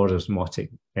or osmotic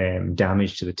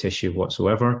damage to the tissue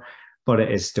whatsoever, but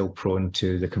it is still prone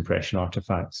to the compression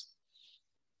artifacts.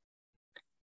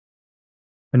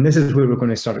 And this is where we're going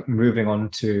to start moving on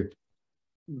to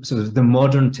sort of the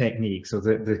modern techniques, or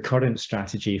the current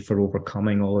strategy for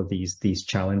overcoming all of these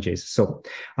challenges. So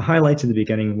I highlighted at the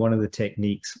beginning one of the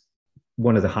techniques,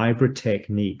 one of the hybrid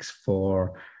techniques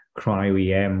for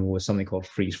cryo-EM was something called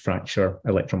freeze fracture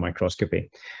electron microscopy.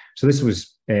 So this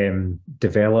was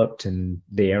developed in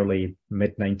the early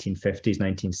mid-1950s,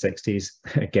 1960s,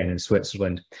 again in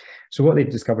Switzerland. So what they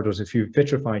discovered was if you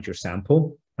vitrified your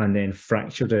sample and then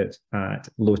fractured it at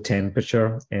low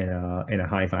temperature in a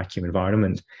high vacuum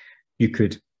environment, you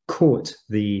could coat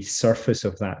the surface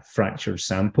of that fractured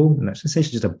sample, and that's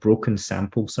essentially just a broken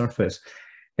sample surface,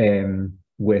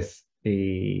 with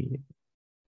a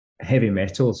heavy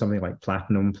metal, something like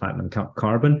platinum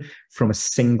carbon, from a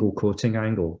single coating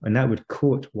angle. And that would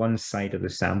coat one side of the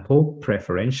sample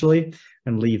preferentially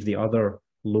and leave the other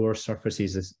lower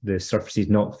surfaces, the surfaces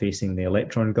not facing the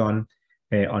electron gun,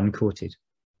 uncoated.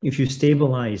 If you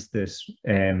stabilize this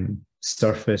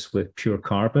surface with pure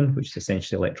carbon, which is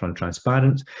essentially electron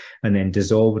transparent, and then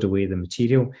dissolved away the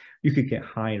material, you could get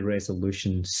high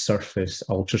resolution surface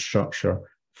ultrastructure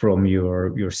from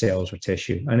your cells or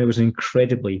tissue. And it was an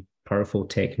incredibly powerful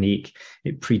technique.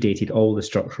 It predated all the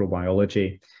structural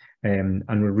biology, and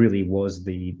really was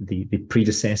the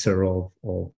predecessor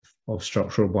of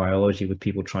structural biology, with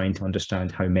people trying to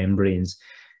understand how membranes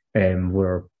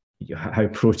how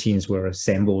proteins were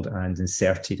assembled and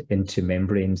inserted into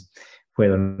membranes,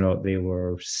 whether or not they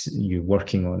were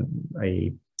working on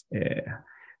a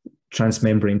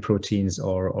transmembrane proteins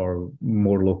or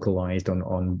more localized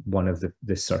on one of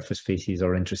the surface faces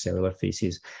or intracellular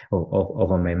faces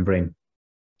of a membrane.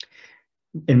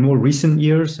 In more recent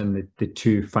years, and the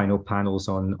two final panels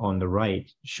on the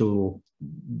right show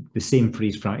the same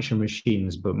freeze fracture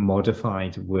machines, but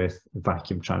modified with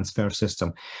vacuum transfer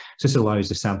system. So this allows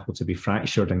the sample to be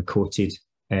fractured and coated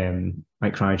at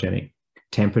cryogenic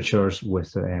temperatures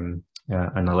with an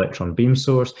electron beam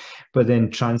source, but then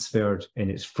transferred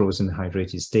in its frozen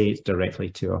hydrated state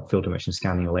directly to a field emission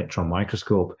scanning electron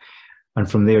microscope. And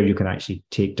from there, you can actually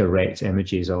take direct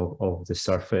images of the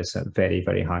surface at very,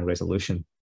 very high resolution.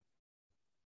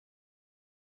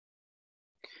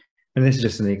 And this is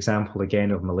just an example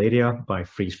again of malaria by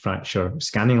freeze fracture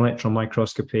scanning electron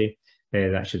microscopy.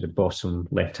 Actually, the bottom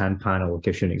left-hand panel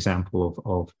gives you an example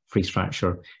of freeze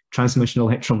fracture transmission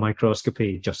electron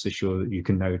microscopy, just to show that you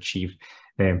can now achieve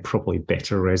probably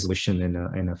better resolution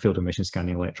in a field emission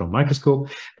scanning electron microscope.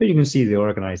 But you can see the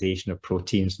organization of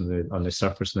proteins on the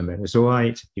surface of the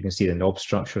merozoite. You can see the knob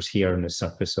structures here on the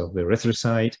surface of the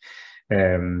erythrocyte.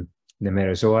 The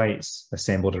merozoites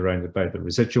assembled around about the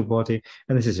residual body,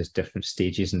 and this is just different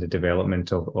stages in the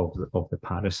development of the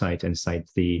parasite inside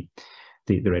the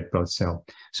red blood cell.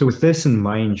 So with this in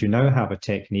mind, you now have a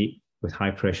technique with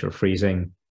high pressure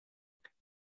freezing,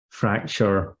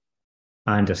 fracture,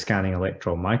 and a scanning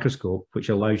electron microscope, which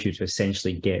allows you to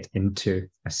essentially get into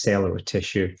a cellular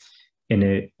tissue in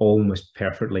an almost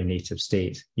perfectly native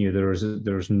state.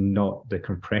 There's not the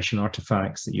compression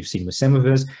artifacts that you've seen with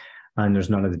semivis, and there's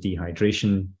none of the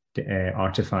dehydration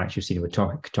artifacts you've seen with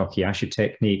Tokiyasu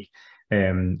technique,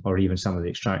 or even some of the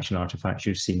extraction artifacts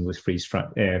you've seen with freeze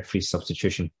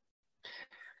substitution.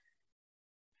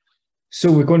 So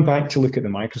we're going back to look at the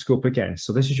microscope again.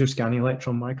 So this is your scanning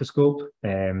electron microscope,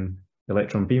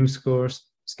 electron beam scores,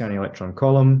 scanning electron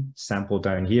column, sample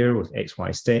down here with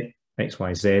XY step,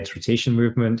 XYZ rotation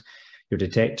movement, your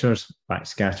detectors,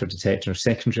 backscatter detector,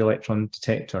 secondary electron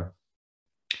detector.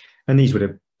 And these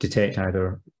would detect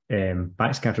either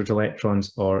backscattered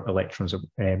electrons or electrons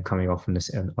coming off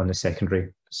on the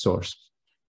secondary source.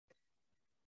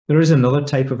 There is another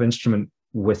type of instrument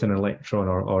with an electron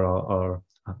or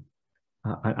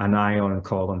an ion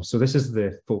column. So this is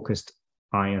the focused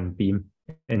ion beam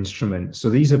instrument.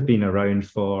 So these have been around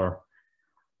for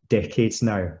decades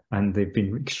now, and they've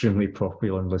been extremely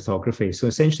popular in lithography. So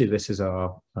essentially this is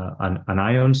an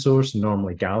ion source,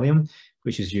 normally gallium,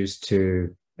 which is used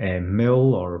to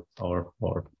mill or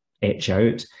etch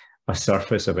out a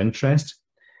surface of interest.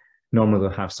 Normally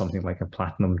they'll have something like a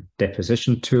platinum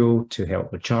deposition tool to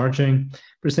help with charging,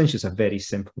 but essentially it's a very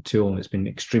simple tool, and it's been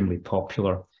extremely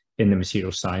popular in the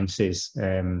material sciences,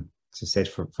 as I said,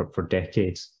 for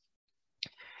decades.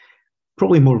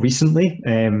 Probably more recently,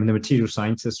 the material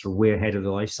scientists are way ahead of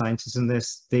the life sciences in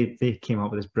this. They came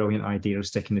up with this brilliant idea of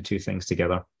sticking the two things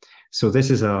together. So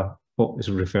this is what is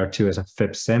referred to as a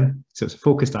FIB-SEM. So it's a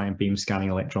focused ion beam scanning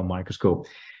electron microscope.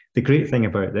 The great thing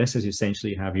about this is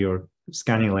essentially you have your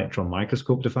scanning electron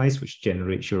microscope device, which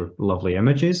generates your lovely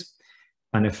images,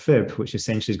 and a FIB, which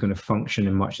essentially is going to function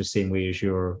in much the same way as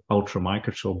your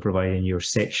ultramicroscope, providing your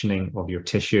sectioning of your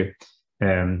tissue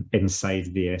inside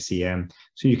the SEM.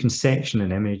 So you can section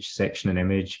an image,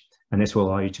 and this will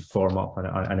allow you to form up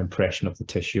an impression of the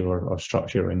tissue or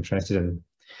structure you're interested in.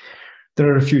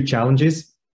 There are a few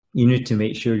challenges. You need to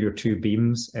make sure your two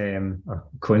beams are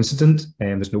coincident,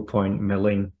 and there's no point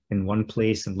milling in one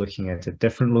place and looking at a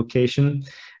different location.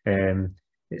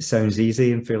 It sounds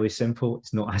easy and fairly simple.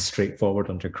 It's not as straightforward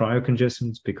under cryo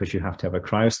conditions because you have to have a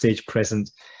cryo stage present.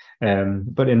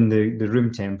 But in the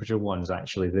room temperature ones,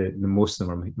 actually, the most of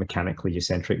them are mechanically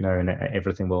eccentric now, and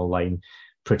everything will align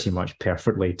pretty much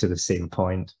perfectly to the same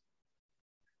point,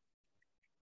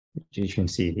 which you can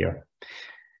see here.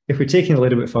 If we're taking a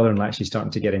little bit further and actually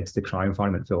starting to get into the cryo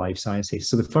environment for the life sciences,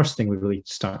 so the first thing we're really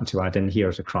starting to add in here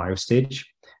is a cryo stage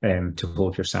to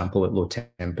hold your sample at low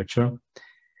temperature.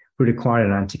 We require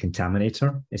an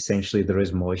anti-contaminator. Essentially, there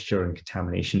is moisture and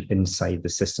contamination inside the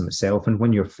system itself. And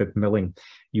when you're FIB milling,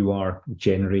 you are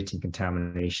generating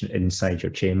contamination inside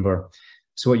your chamber.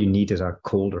 So what you need is a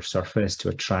colder surface to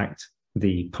attract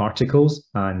the particles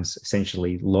and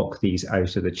essentially lock these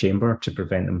out of the chamber to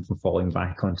prevent them from falling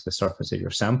back onto the surface of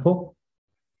your sample.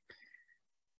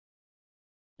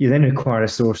 You then require a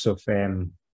source of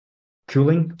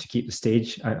cooling to keep the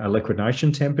stage at a liquid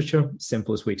nitrogen temperature.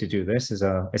 Simplest way to do this is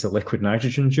a liquid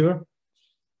nitrogen jar.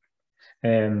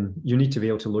 You need to be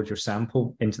able to load your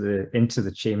sample into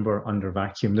the chamber under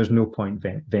vacuum. There's no point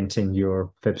venting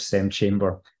your FIB-SEM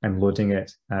chamber and loading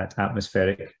it at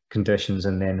atmospheric conditions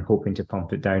and then hoping to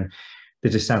pump it down.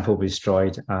 The sample will be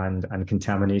destroyed and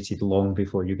contaminated long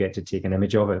before you get to take an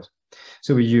image of it.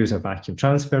 So we use a vacuum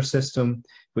transfer system,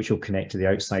 which will connect to the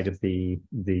outside of the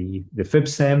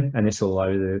FIB-SEM, and this will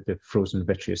allow the frozen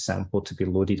vitreous sample to be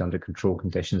loaded under controlled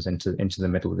conditions into the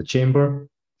middle of the chamber.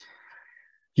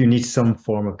 You need some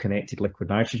form of connected liquid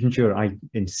nitrogen jar.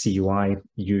 In CUI,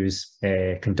 use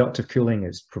conductive cooling.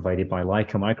 It's provided by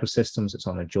Leica Microsystems. It's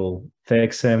on a Joule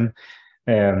FEG-SIM.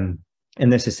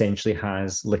 And this essentially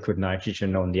has liquid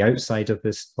nitrogen on the outside of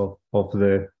this of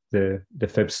the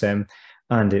FIB-SEM,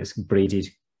 and its braided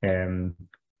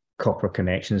copper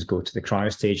connections go to the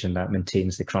cryo stage, and that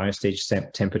maintains the cryo stage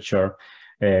temperature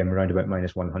around about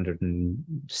minus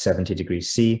 170 degrees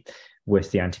C,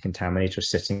 with the anti-contaminator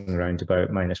sitting around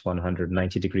about minus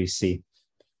 190 degrees C.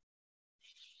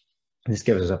 This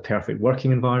gives us a perfect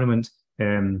working environment.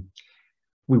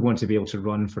 We want to be able to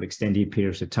run for extended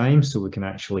periods of time, so we can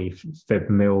actually FIB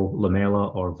mill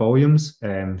lamella or volumes.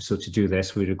 So to do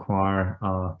this, we require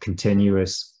a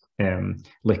continuous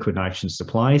liquid nitrogen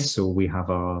supply. So we have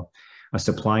a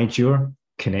supply jar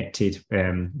connected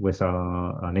with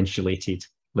an insulated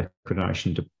liquid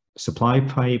nitrogen supply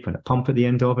pipe and a pump at the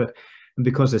end of it. And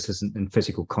because this isn't in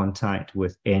physical contact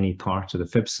with any part of the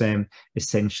FIB-SEM,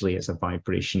 essentially it's a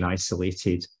vibration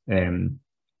isolated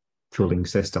cooling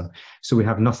system. So we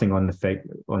have nothing on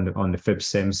the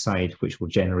FIB-SEM side which will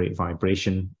generate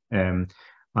vibration, and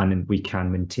we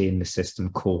can maintain the system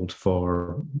cold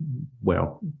for,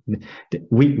 well,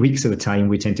 weeks at a time.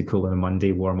 We tend to cool on a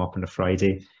Monday, warm up on a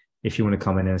Friday. If you want to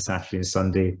come in on a Saturday and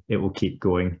Sunday, it will keep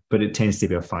going, but it tends to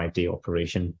be a 5-day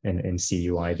operation in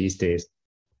CUI these days.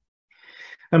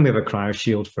 And we have a cryo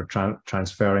shield for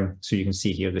transferring. So you can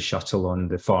see here the shuttle on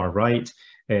the far right,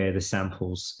 the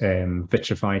samples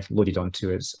vitrified, loaded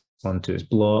onto its onto its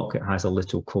block. It has a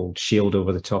little cold shield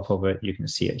over the top of it. You can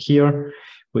see it here,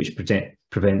 which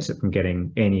prevents it from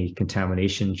getting any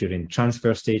contamination during the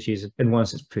transfer stages. And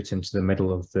once it's put into the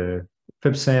middle of the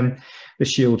FibSem, the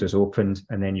shield is opened,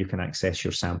 and then you can access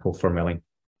your sample for milling.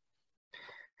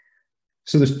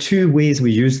 So there's two ways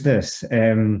we use this.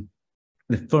 The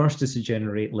first is to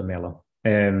generate lamella.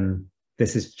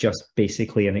 This is just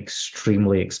basically an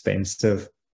extremely expensive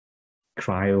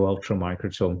cryo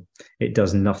ultramicrotome. It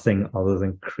does nothing other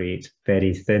than create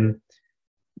very thin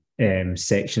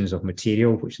sections of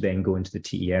material, which then go into the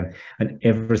TEM. And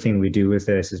everything we do with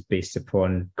this is based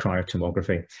upon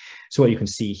cryotomography. So what you can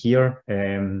see here,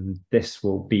 this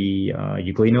will be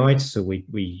euglenoid. So we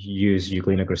use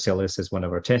Euglena gracilis as one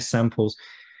of our test samples.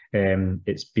 It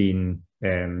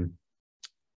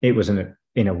was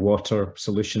in a water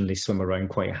solution. They swim around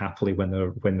quite happily when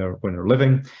they're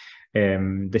living.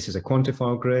 This is a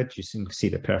quantifier grid. You can see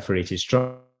the perforated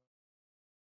structure.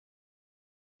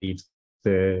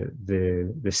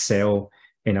 The cell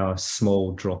in a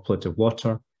small droplet of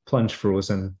water, plunge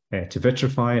frozen to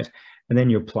vitrify it, and then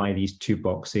you apply these two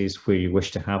boxes where you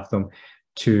wish to have them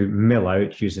to mill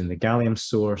out using the gallium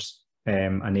source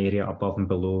an area above and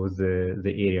below the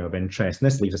area of interest. And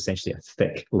this leaves essentially a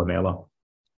thick lamella.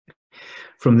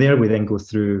 From there, we then go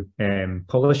through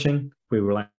polishing, where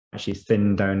we'll actually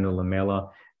thin down the lamella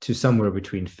to somewhere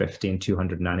between 50 and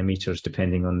 200 nanometers,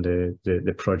 depending on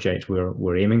the project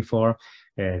we're aiming for.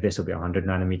 This will be a 100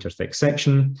 nanometer thick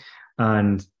section.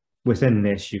 And within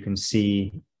this, you can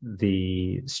see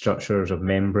the structures of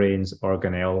membranes,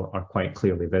 organelle are quite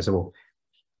clearly visible.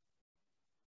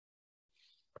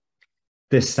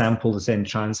 This sample is then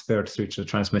transferred through to the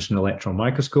transmission electron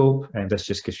microscope, and this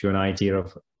just gives you an idea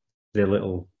of the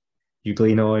little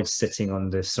euglenoids sitting on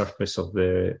the surface of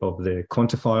the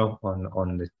quantifier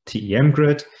on the TEM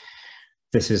grid.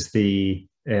 This is a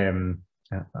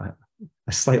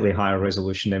slightly higher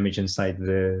resolution image inside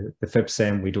the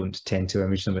FibSem. We don't tend to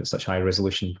image them at such high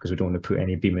resolution because we don't want to put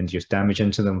any beam-induced damage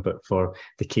into them, but for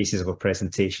the cases of a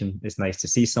presentation, it's nice to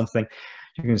see something.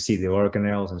 You can see the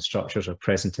organelles and structures are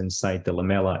present inside the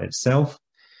lamella itself.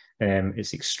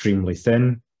 It's extremely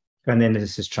thin, and then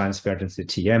this is transferred into the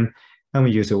TM, and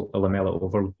we use a lamella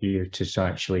overview to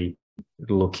actually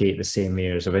locate the same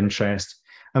areas of interest.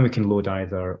 And we can load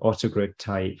either autogrid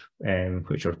type,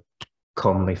 which are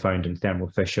commonly found in Thermo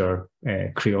Fisher,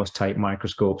 Cryo type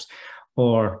microscopes,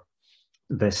 or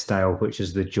this style, which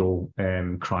is the Joule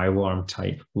cryo-arm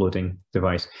type loading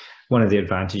device. One of the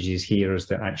advantages here is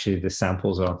that actually the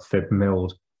samples are fib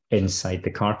milled inside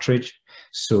the cartridge,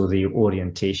 so the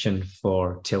orientation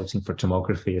for tilting for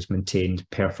tomography is maintained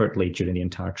perfectly during the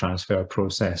entire transfer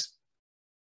process.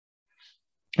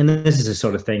 And this is the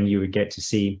sort of thing you would get to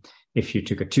see if you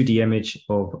took a 2D image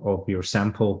of your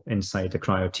sample inside the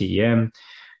cryo TEM.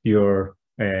 Your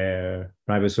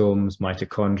ribosomes,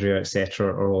 mitochondria, etc.,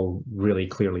 are all really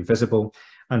clearly visible.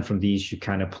 And from these, you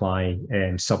can apply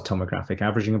subtomographic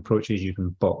averaging approaches. You can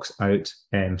box out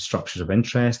structures of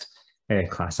interest,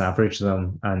 class average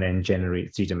them, and then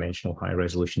generate three-dimensional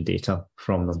high-resolution data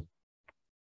from them.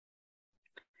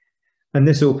 And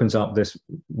this opens up this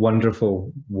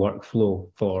wonderful workflow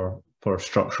for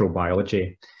structural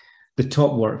biology. The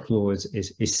top workflow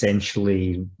is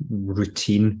essentially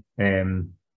routine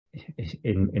in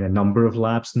a number of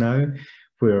labs now,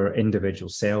 where individual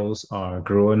cells are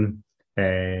grown,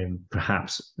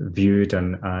 perhaps viewed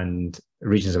and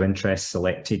regions of interest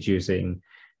selected using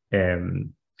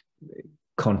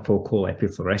confocal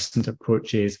epifluorescent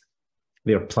approaches.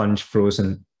 They are plunge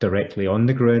frozen directly on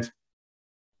the grid.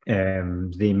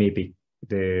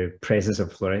 The presence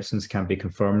of fluorescence can be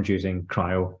confirmed using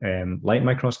cryo light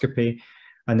microscopy.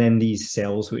 And then these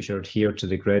cells which are adhered to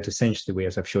the grid, essentially the way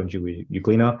as I've shown you with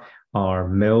Euglena, are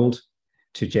milled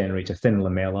to generate a thin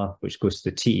lamella, which goes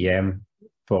to the TEM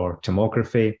for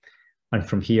tomography. And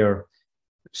from here,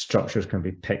 structures can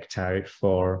be picked out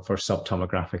for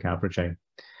subtomographic averaging.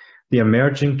 The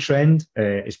emerging trend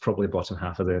is probably the bottom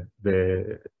half of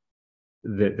the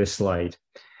slide.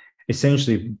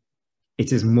 Essentially,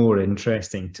 it is more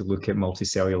interesting to look at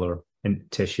multicellular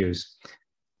tissues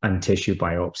and tissue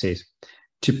biopsies.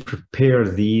 To prepare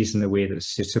these in a way that's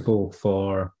suitable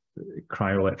for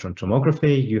cryo-electron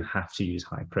tomography, you have to use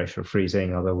high pressure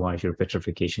freezing, otherwise your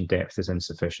vitrification depth is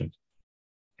insufficient.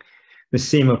 The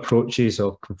same approaches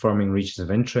of confirming regions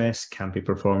of interest can be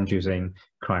performed using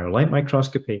cryo light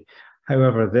microscopy.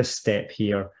 However, this step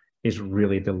here is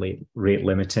really the rate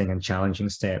limiting and challenging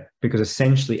step, because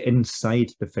essentially inside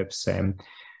the FibSem,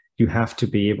 you have to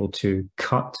be able to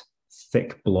cut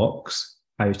thick blocks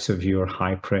out of your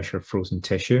high pressure frozen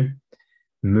tissue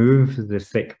move the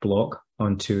thick block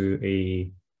onto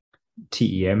a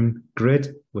TEM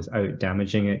grid without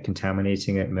damaging it,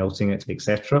 contaminating it, melting it,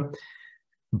 etc.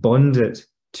 Bond it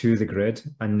to the grid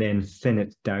and then thin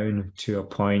it down to a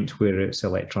point where it's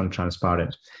electron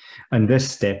transparent. And this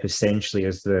step essentially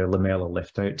is the lamella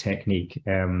lift-out technique.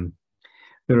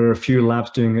 There are a few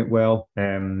labs doing it well.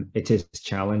 It is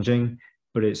challenging,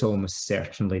 but it's almost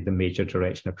certainly the major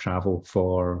direction of travel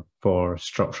for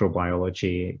structural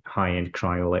biology, high-end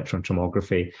cryo-electron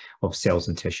tomography of cells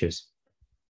and tissues.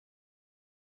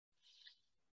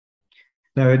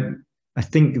 Now, I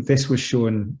think this was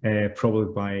shown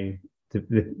probably by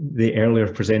the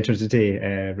earlier presenter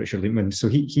today, Richard Liebman. So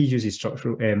he uses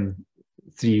structural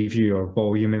 3D or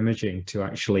volume imaging to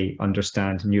actually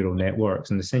understand neural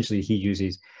networks. And essentially he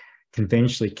uses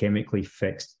conventionally chemically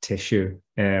fixed tissue,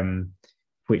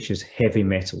 which is heavy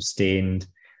metal stained,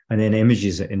 and then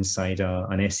images it inside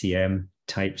an SEM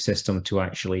type system to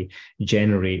actually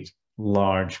generate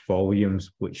large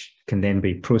volumes, which can then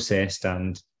be processed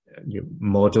and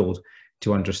modeled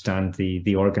to understand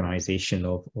the organization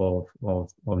of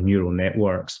neural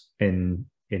networks in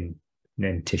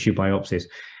tissue biopsies.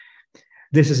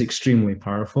 This is extremely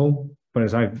powerful, but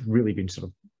as I've really been sort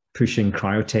of pushing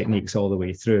cryo techniques all the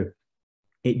way through,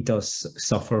 it does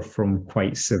suffer from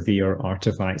quite severe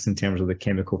artifacts in terms of the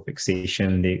chemical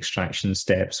fixation, the extraction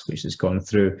steps which it's gone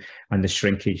through, and the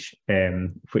shrinkage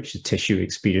which the tissue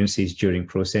experiences during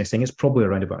processing. It's probably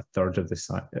around about a third of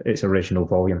its original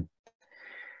volume.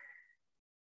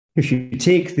 If you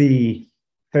take the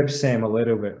FibSem a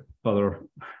little bit further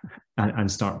and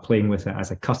start playing with it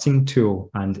as a cutting tool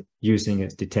and using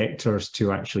its detectors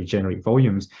to actually generate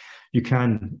volumes, you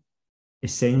can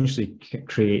essentially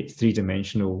create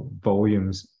three-dimensional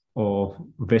volumes of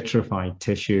vitrified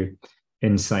tissue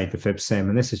inside the FibSem.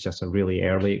 And this is just a really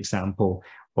early example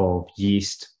of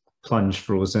yeast plunge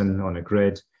frozen on a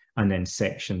grid and then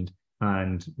sectioned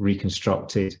and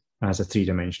reconstructed as a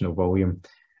three-dimensional volume.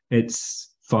 It's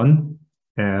fun.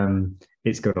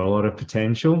 It's got a lot of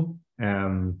potential.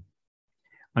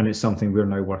 And it's something we're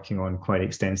now working on quite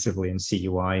extensively in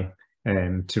CUI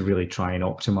to really try and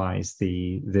optimize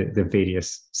the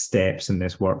various steps in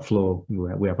this workflow.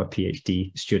 We have a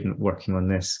PhD student working on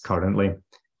this currently.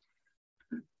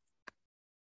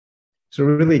 So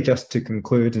really just to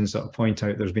conclude and sort of point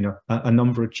out, there's been a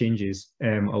number of changes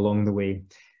along the way.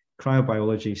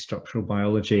 Cryobiology, structural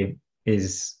biology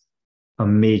is a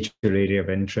major area of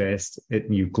interest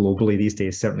globally these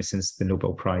days, certainly since the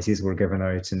Nobel Prizes were given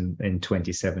out in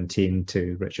 2017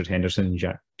 to Richard Henderson,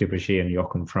 Jacques Dubreuil, and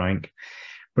Joachim Frank.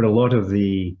 But a lot of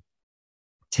the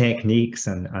techniques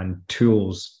and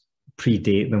tools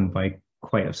predate them by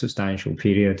quite a substantial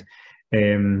period.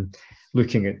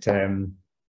 Looking at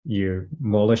your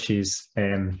Molish's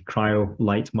cryo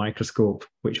light microscope,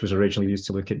 which was originally used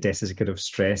to look at desiccative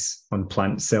stress on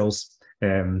plant cells,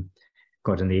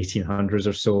 in the 1800s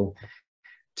or so,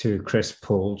 to Chris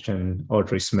Polch and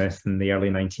Audrey Smith in the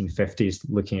early 1950s,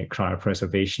 looking at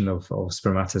cryopreservation of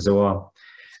spermatozoa,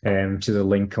 to the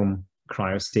Lincoln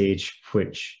cryo stage,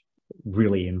 which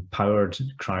really empowered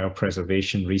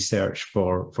cryopreservation research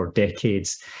for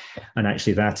decades. And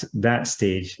actually that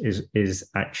stage is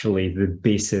actually the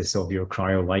basis of your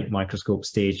cryo light microscope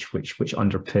stage, which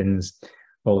underpins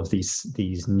all of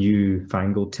these new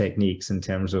fangled techniques in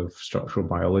terms of structural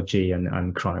biology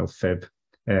and cryofib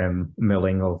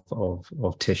milling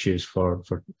of tissues for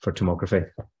tomography.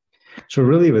 So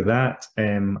really with that,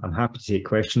 I'm happy to take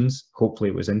questions.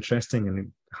 Hopefully it was interesting and it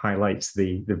highlights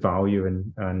the value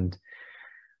and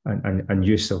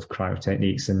use of cryo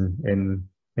techniques in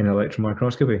electron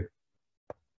microscopy.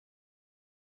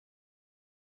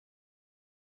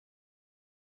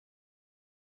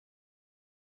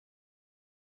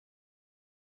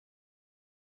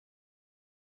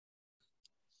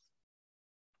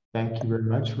 Thank you very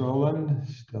much, Roland.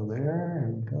 Still there?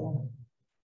 There we go.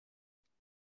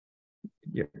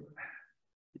 Yeah.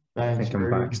 Thanks. I think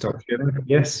I'm back. Stop sharing.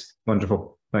 Yes,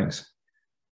 wonderful. Thanks.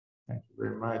 Thank you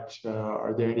very much.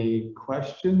 Are there any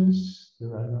questions? I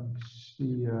don't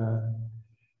see.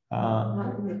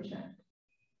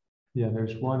 Yeah,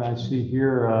 there's one I see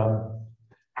here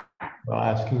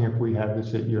asking if we have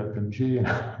this at UFMG.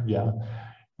 Yeah.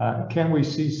 Can we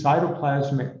see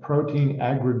cytoplasmic protein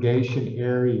aggregation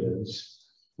areas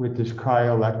with this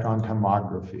cryo-electron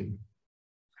tomography?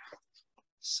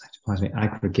 Cytoplasmic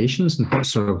aggregations? And what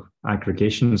sort of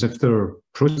aggregations? If there are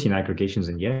protein aggregations,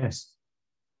 then yes.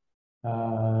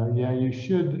 Yeah, you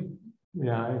should.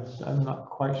 Yeah, I'm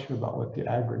not quite sure about what the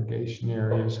aggregation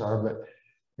areas are, but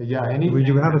Yeah,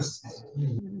 you have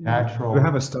natural. we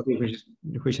have a study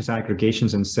which is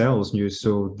aggregations in cells.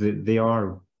 So they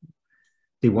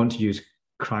want to use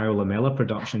cryolamellar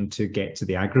production to get to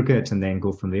the aggregate and then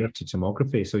go from there to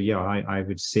tomography. So yeah, I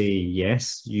would say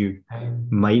yes, you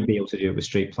might be able to do it with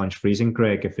straight plunge freezing,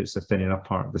 Greg, if it's a thin enough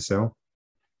part of the cell.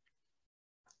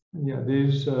 Yeah,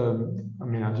 these, I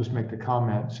mean, I'll just make the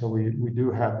comment. So we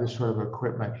do have this sort of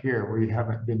equipment here. We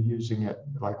haven't been using it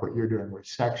like what you're doing with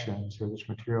sections or this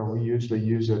material. We usually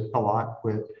use it a lot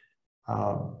with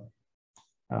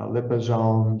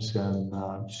liposomes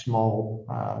and small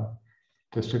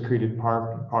the secreted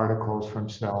particles from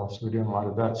cells. We're doing a lot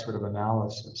of that sort of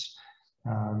analysis.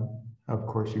 Of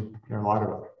course, there are a lot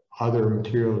of other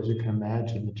materials you can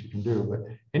imagine that you can do, but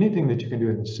anything that you can do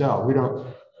in the cell, we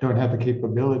don't have the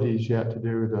capabilities yet to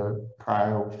do the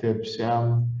cryo fib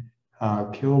sem.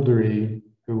 Kildare,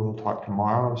 who will talk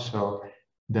tomorrow, so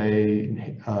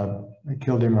they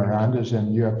Kildare Miranda's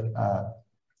in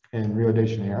Rio de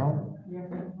Janeiro,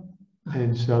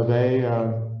 and so they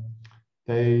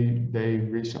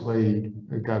recently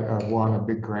won a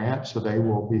big grant, so they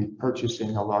will be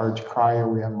purchasing a large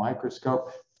cryo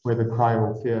microscope with a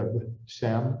cryo fib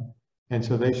sem. And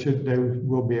so they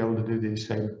will be able to do these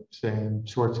same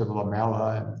sorts of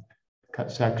lamella and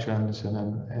cut sections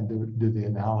and do the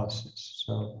analysis.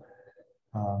 So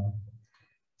I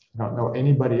don't know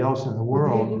anybody else in the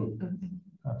world.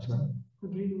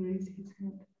 Rodrigo raised his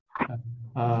hand.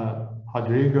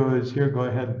 Rodrigo is here. Go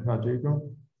ahead,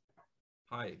 Rodrigo.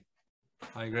 Hi,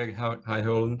 Greg. Hi,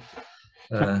 Roland.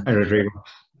 Hi, Rodrigo.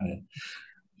 Hi.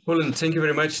 Roland, thank you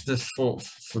very much for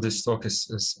this talk.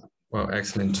 Is well,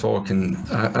 excellent talk. And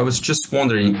I was just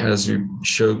wondering, as you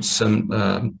showed some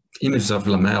images of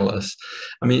lamellas,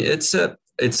 I mean, it's an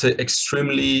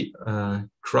extremely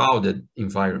crowded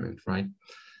environment, right?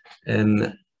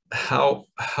 And how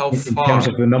far in terms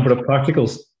of the number of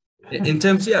particles? In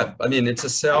terms, yeah, I mean, it's a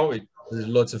cell with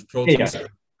lots of proteins. Yeah.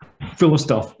 Full of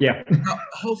stuff, yeah.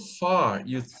 How far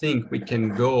you think we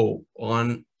can go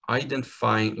on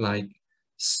identifying like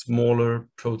smaller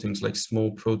proteins, like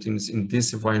small proteins in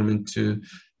this environment to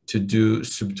do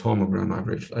subtomogram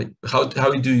average? Like how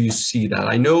do you see that?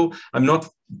 I know I'm not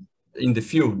in the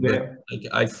field, but like,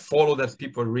 I follow that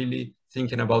people are really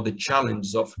thinking about the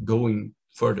challenge of going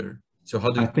further. So how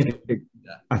do you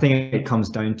I think it comes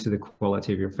down to the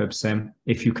quality of your fib sem.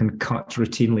 If you can cut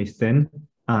routinely thin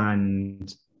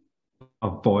and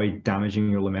avoid damaging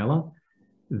your lamella,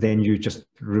 then you just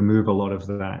remove a lot of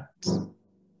that,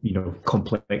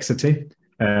 complexity.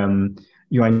 I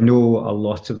know a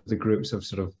lot of the groups have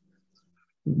sort of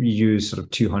used sort of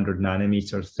 200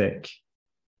 nanometer thick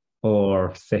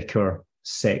or thicker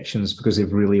sections because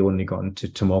they've really only gotten to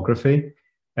tomography.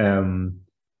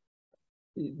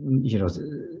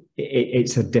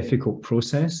 It's a difficult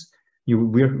process.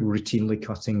 We're routinely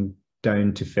cutting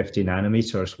down to 50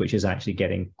 nanometers, which is actually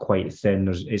getting quite thin.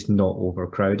 It's not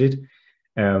overcrowded.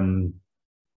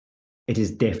 It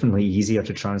is definitely easier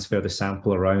to transfer the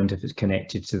sample around if it's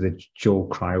connected to the Joe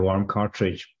cryo-arm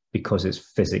cartridge because it's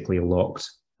physically locked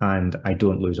and I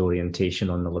don't lose orientation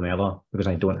on the lamella because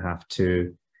I don't have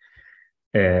to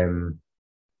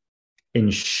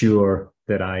ensure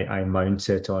that I mount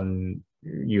it on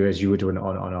as you would do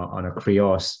on a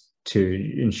Krios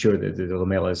to ensure that the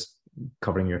lamella is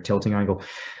covering your tilting angle.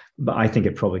 But I think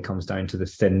it probably comes down to the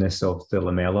thinness of the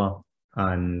lamella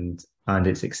and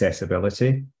its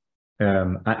accessibility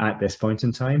at this point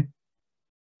in time.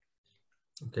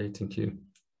 Okay, thank you.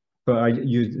 But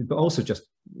also just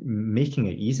making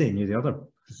it easy.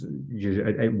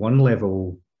 At one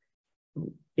level,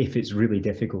 if it's really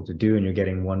difficult to do and you're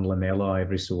getting one lamella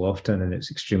every so often and it's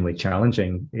extremely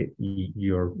challenging,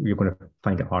 you're going to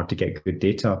find it hard to get good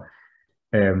data.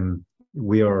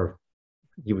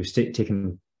 We've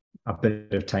taken a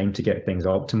bit of time to get things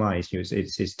optimized.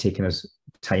 It's taken us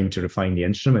time to refine the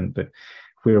instrument, but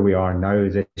where we are now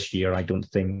this year, I don't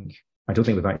think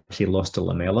we've actually lost a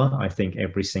lamella. I think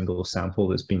every single sample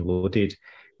that's been loaded,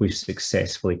 we've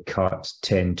successfully cut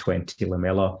 10, 20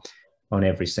 lamella on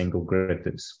every single grid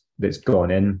that's gone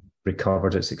in,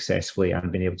 recovered it successfully,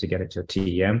 and been able to get it to a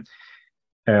TEM.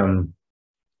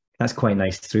 That's quite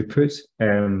nice throughput.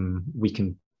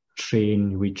 We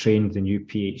trained the new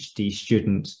PhD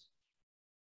student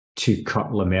to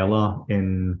cut lamella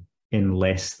in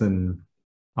less than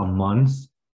a month,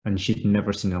 and she'd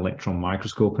never seen an electron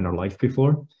microscope in her life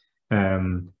before.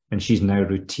 And she's now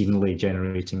routinely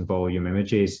generating volume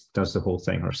images, does the whole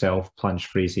thing herself, plunge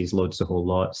freezes, loads the whole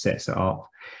lot, sets it up,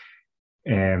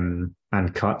 and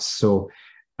cuts. So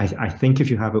I think if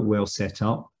you have it well set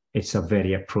up, it's a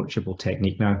very approachable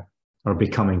technique now, or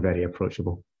becoming very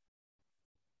approachable.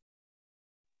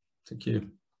 Thank you.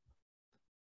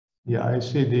 Yeah, I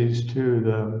see these too.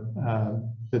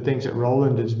 The things that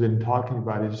Roland has been talking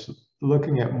about is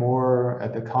looking at more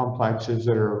at the complexes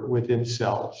that are within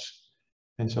cells.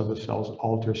 And so the cell's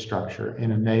ultrastructure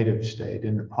in a native state.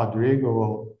 And Rodrigo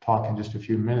will talk in just a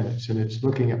few minutes, and it's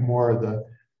looking at more of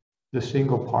the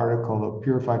single particle of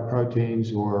purified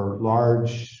proteins or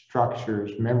large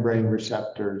structures, membrane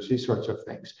receptors, these sorts of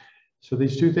things. So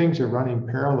these two things are running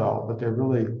parallel, but they're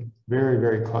really very,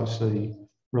 very closely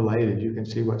related. You can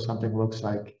see what something looks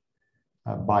like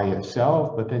by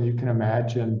itself, but then you can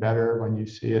imagine better when you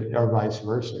see it, or vice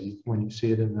versa, when you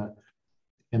see it in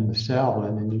the cell,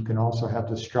 and then you can also have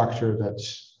the structure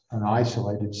that's an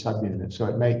isolated subunit. So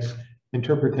it makes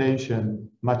interpretation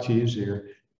much easier,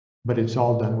 but it's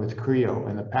all done with Cryo.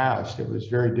 In the past, it was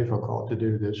very difficult to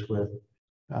do this with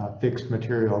fixed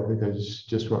material because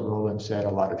just what Roland said, a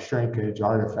lot of shrinkage,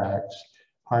 artifacts,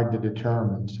 hard to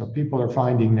determine. So people are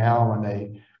finding now when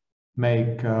they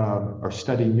make or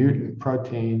study mutant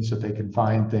proteins that they can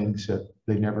find things that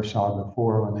they never saw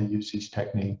before when they use these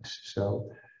techniques. So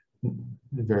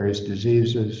the various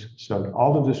diseases. So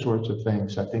all of this sorts of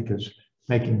things, I think, is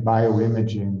making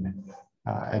bioimaging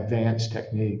advanced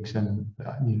techniques. And,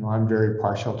 you know, I'm very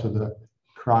partial to the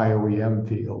cryo-EM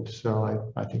field.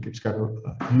 So I think it's got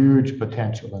a huge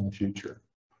potential in the future.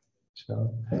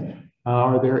 So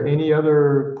are there any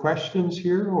other questions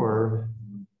here or?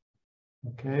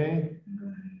 Okay.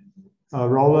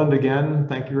 Roland, again,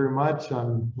 thank you very much.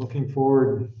 I'm looking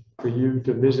forward for you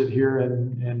to visit here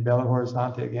in Belo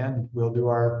Horizonte again. We'll do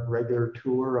our regular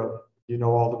tour of, you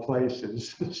know, all the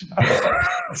places.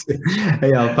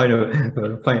 Hey, I'll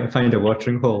find a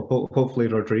watering hole. Hopefully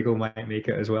Rodrigo might make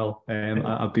it as well.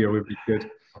 A beer would be good.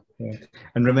 Yeah.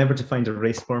 And remember to find a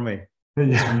race for me. Yeah.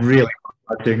 It's really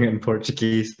hard doing it in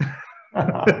Portuguese.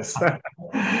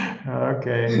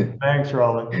 Okay, thanks,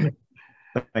 Roland.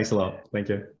 Thanks a lot. Thank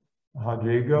you.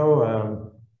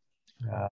 Rodrigo,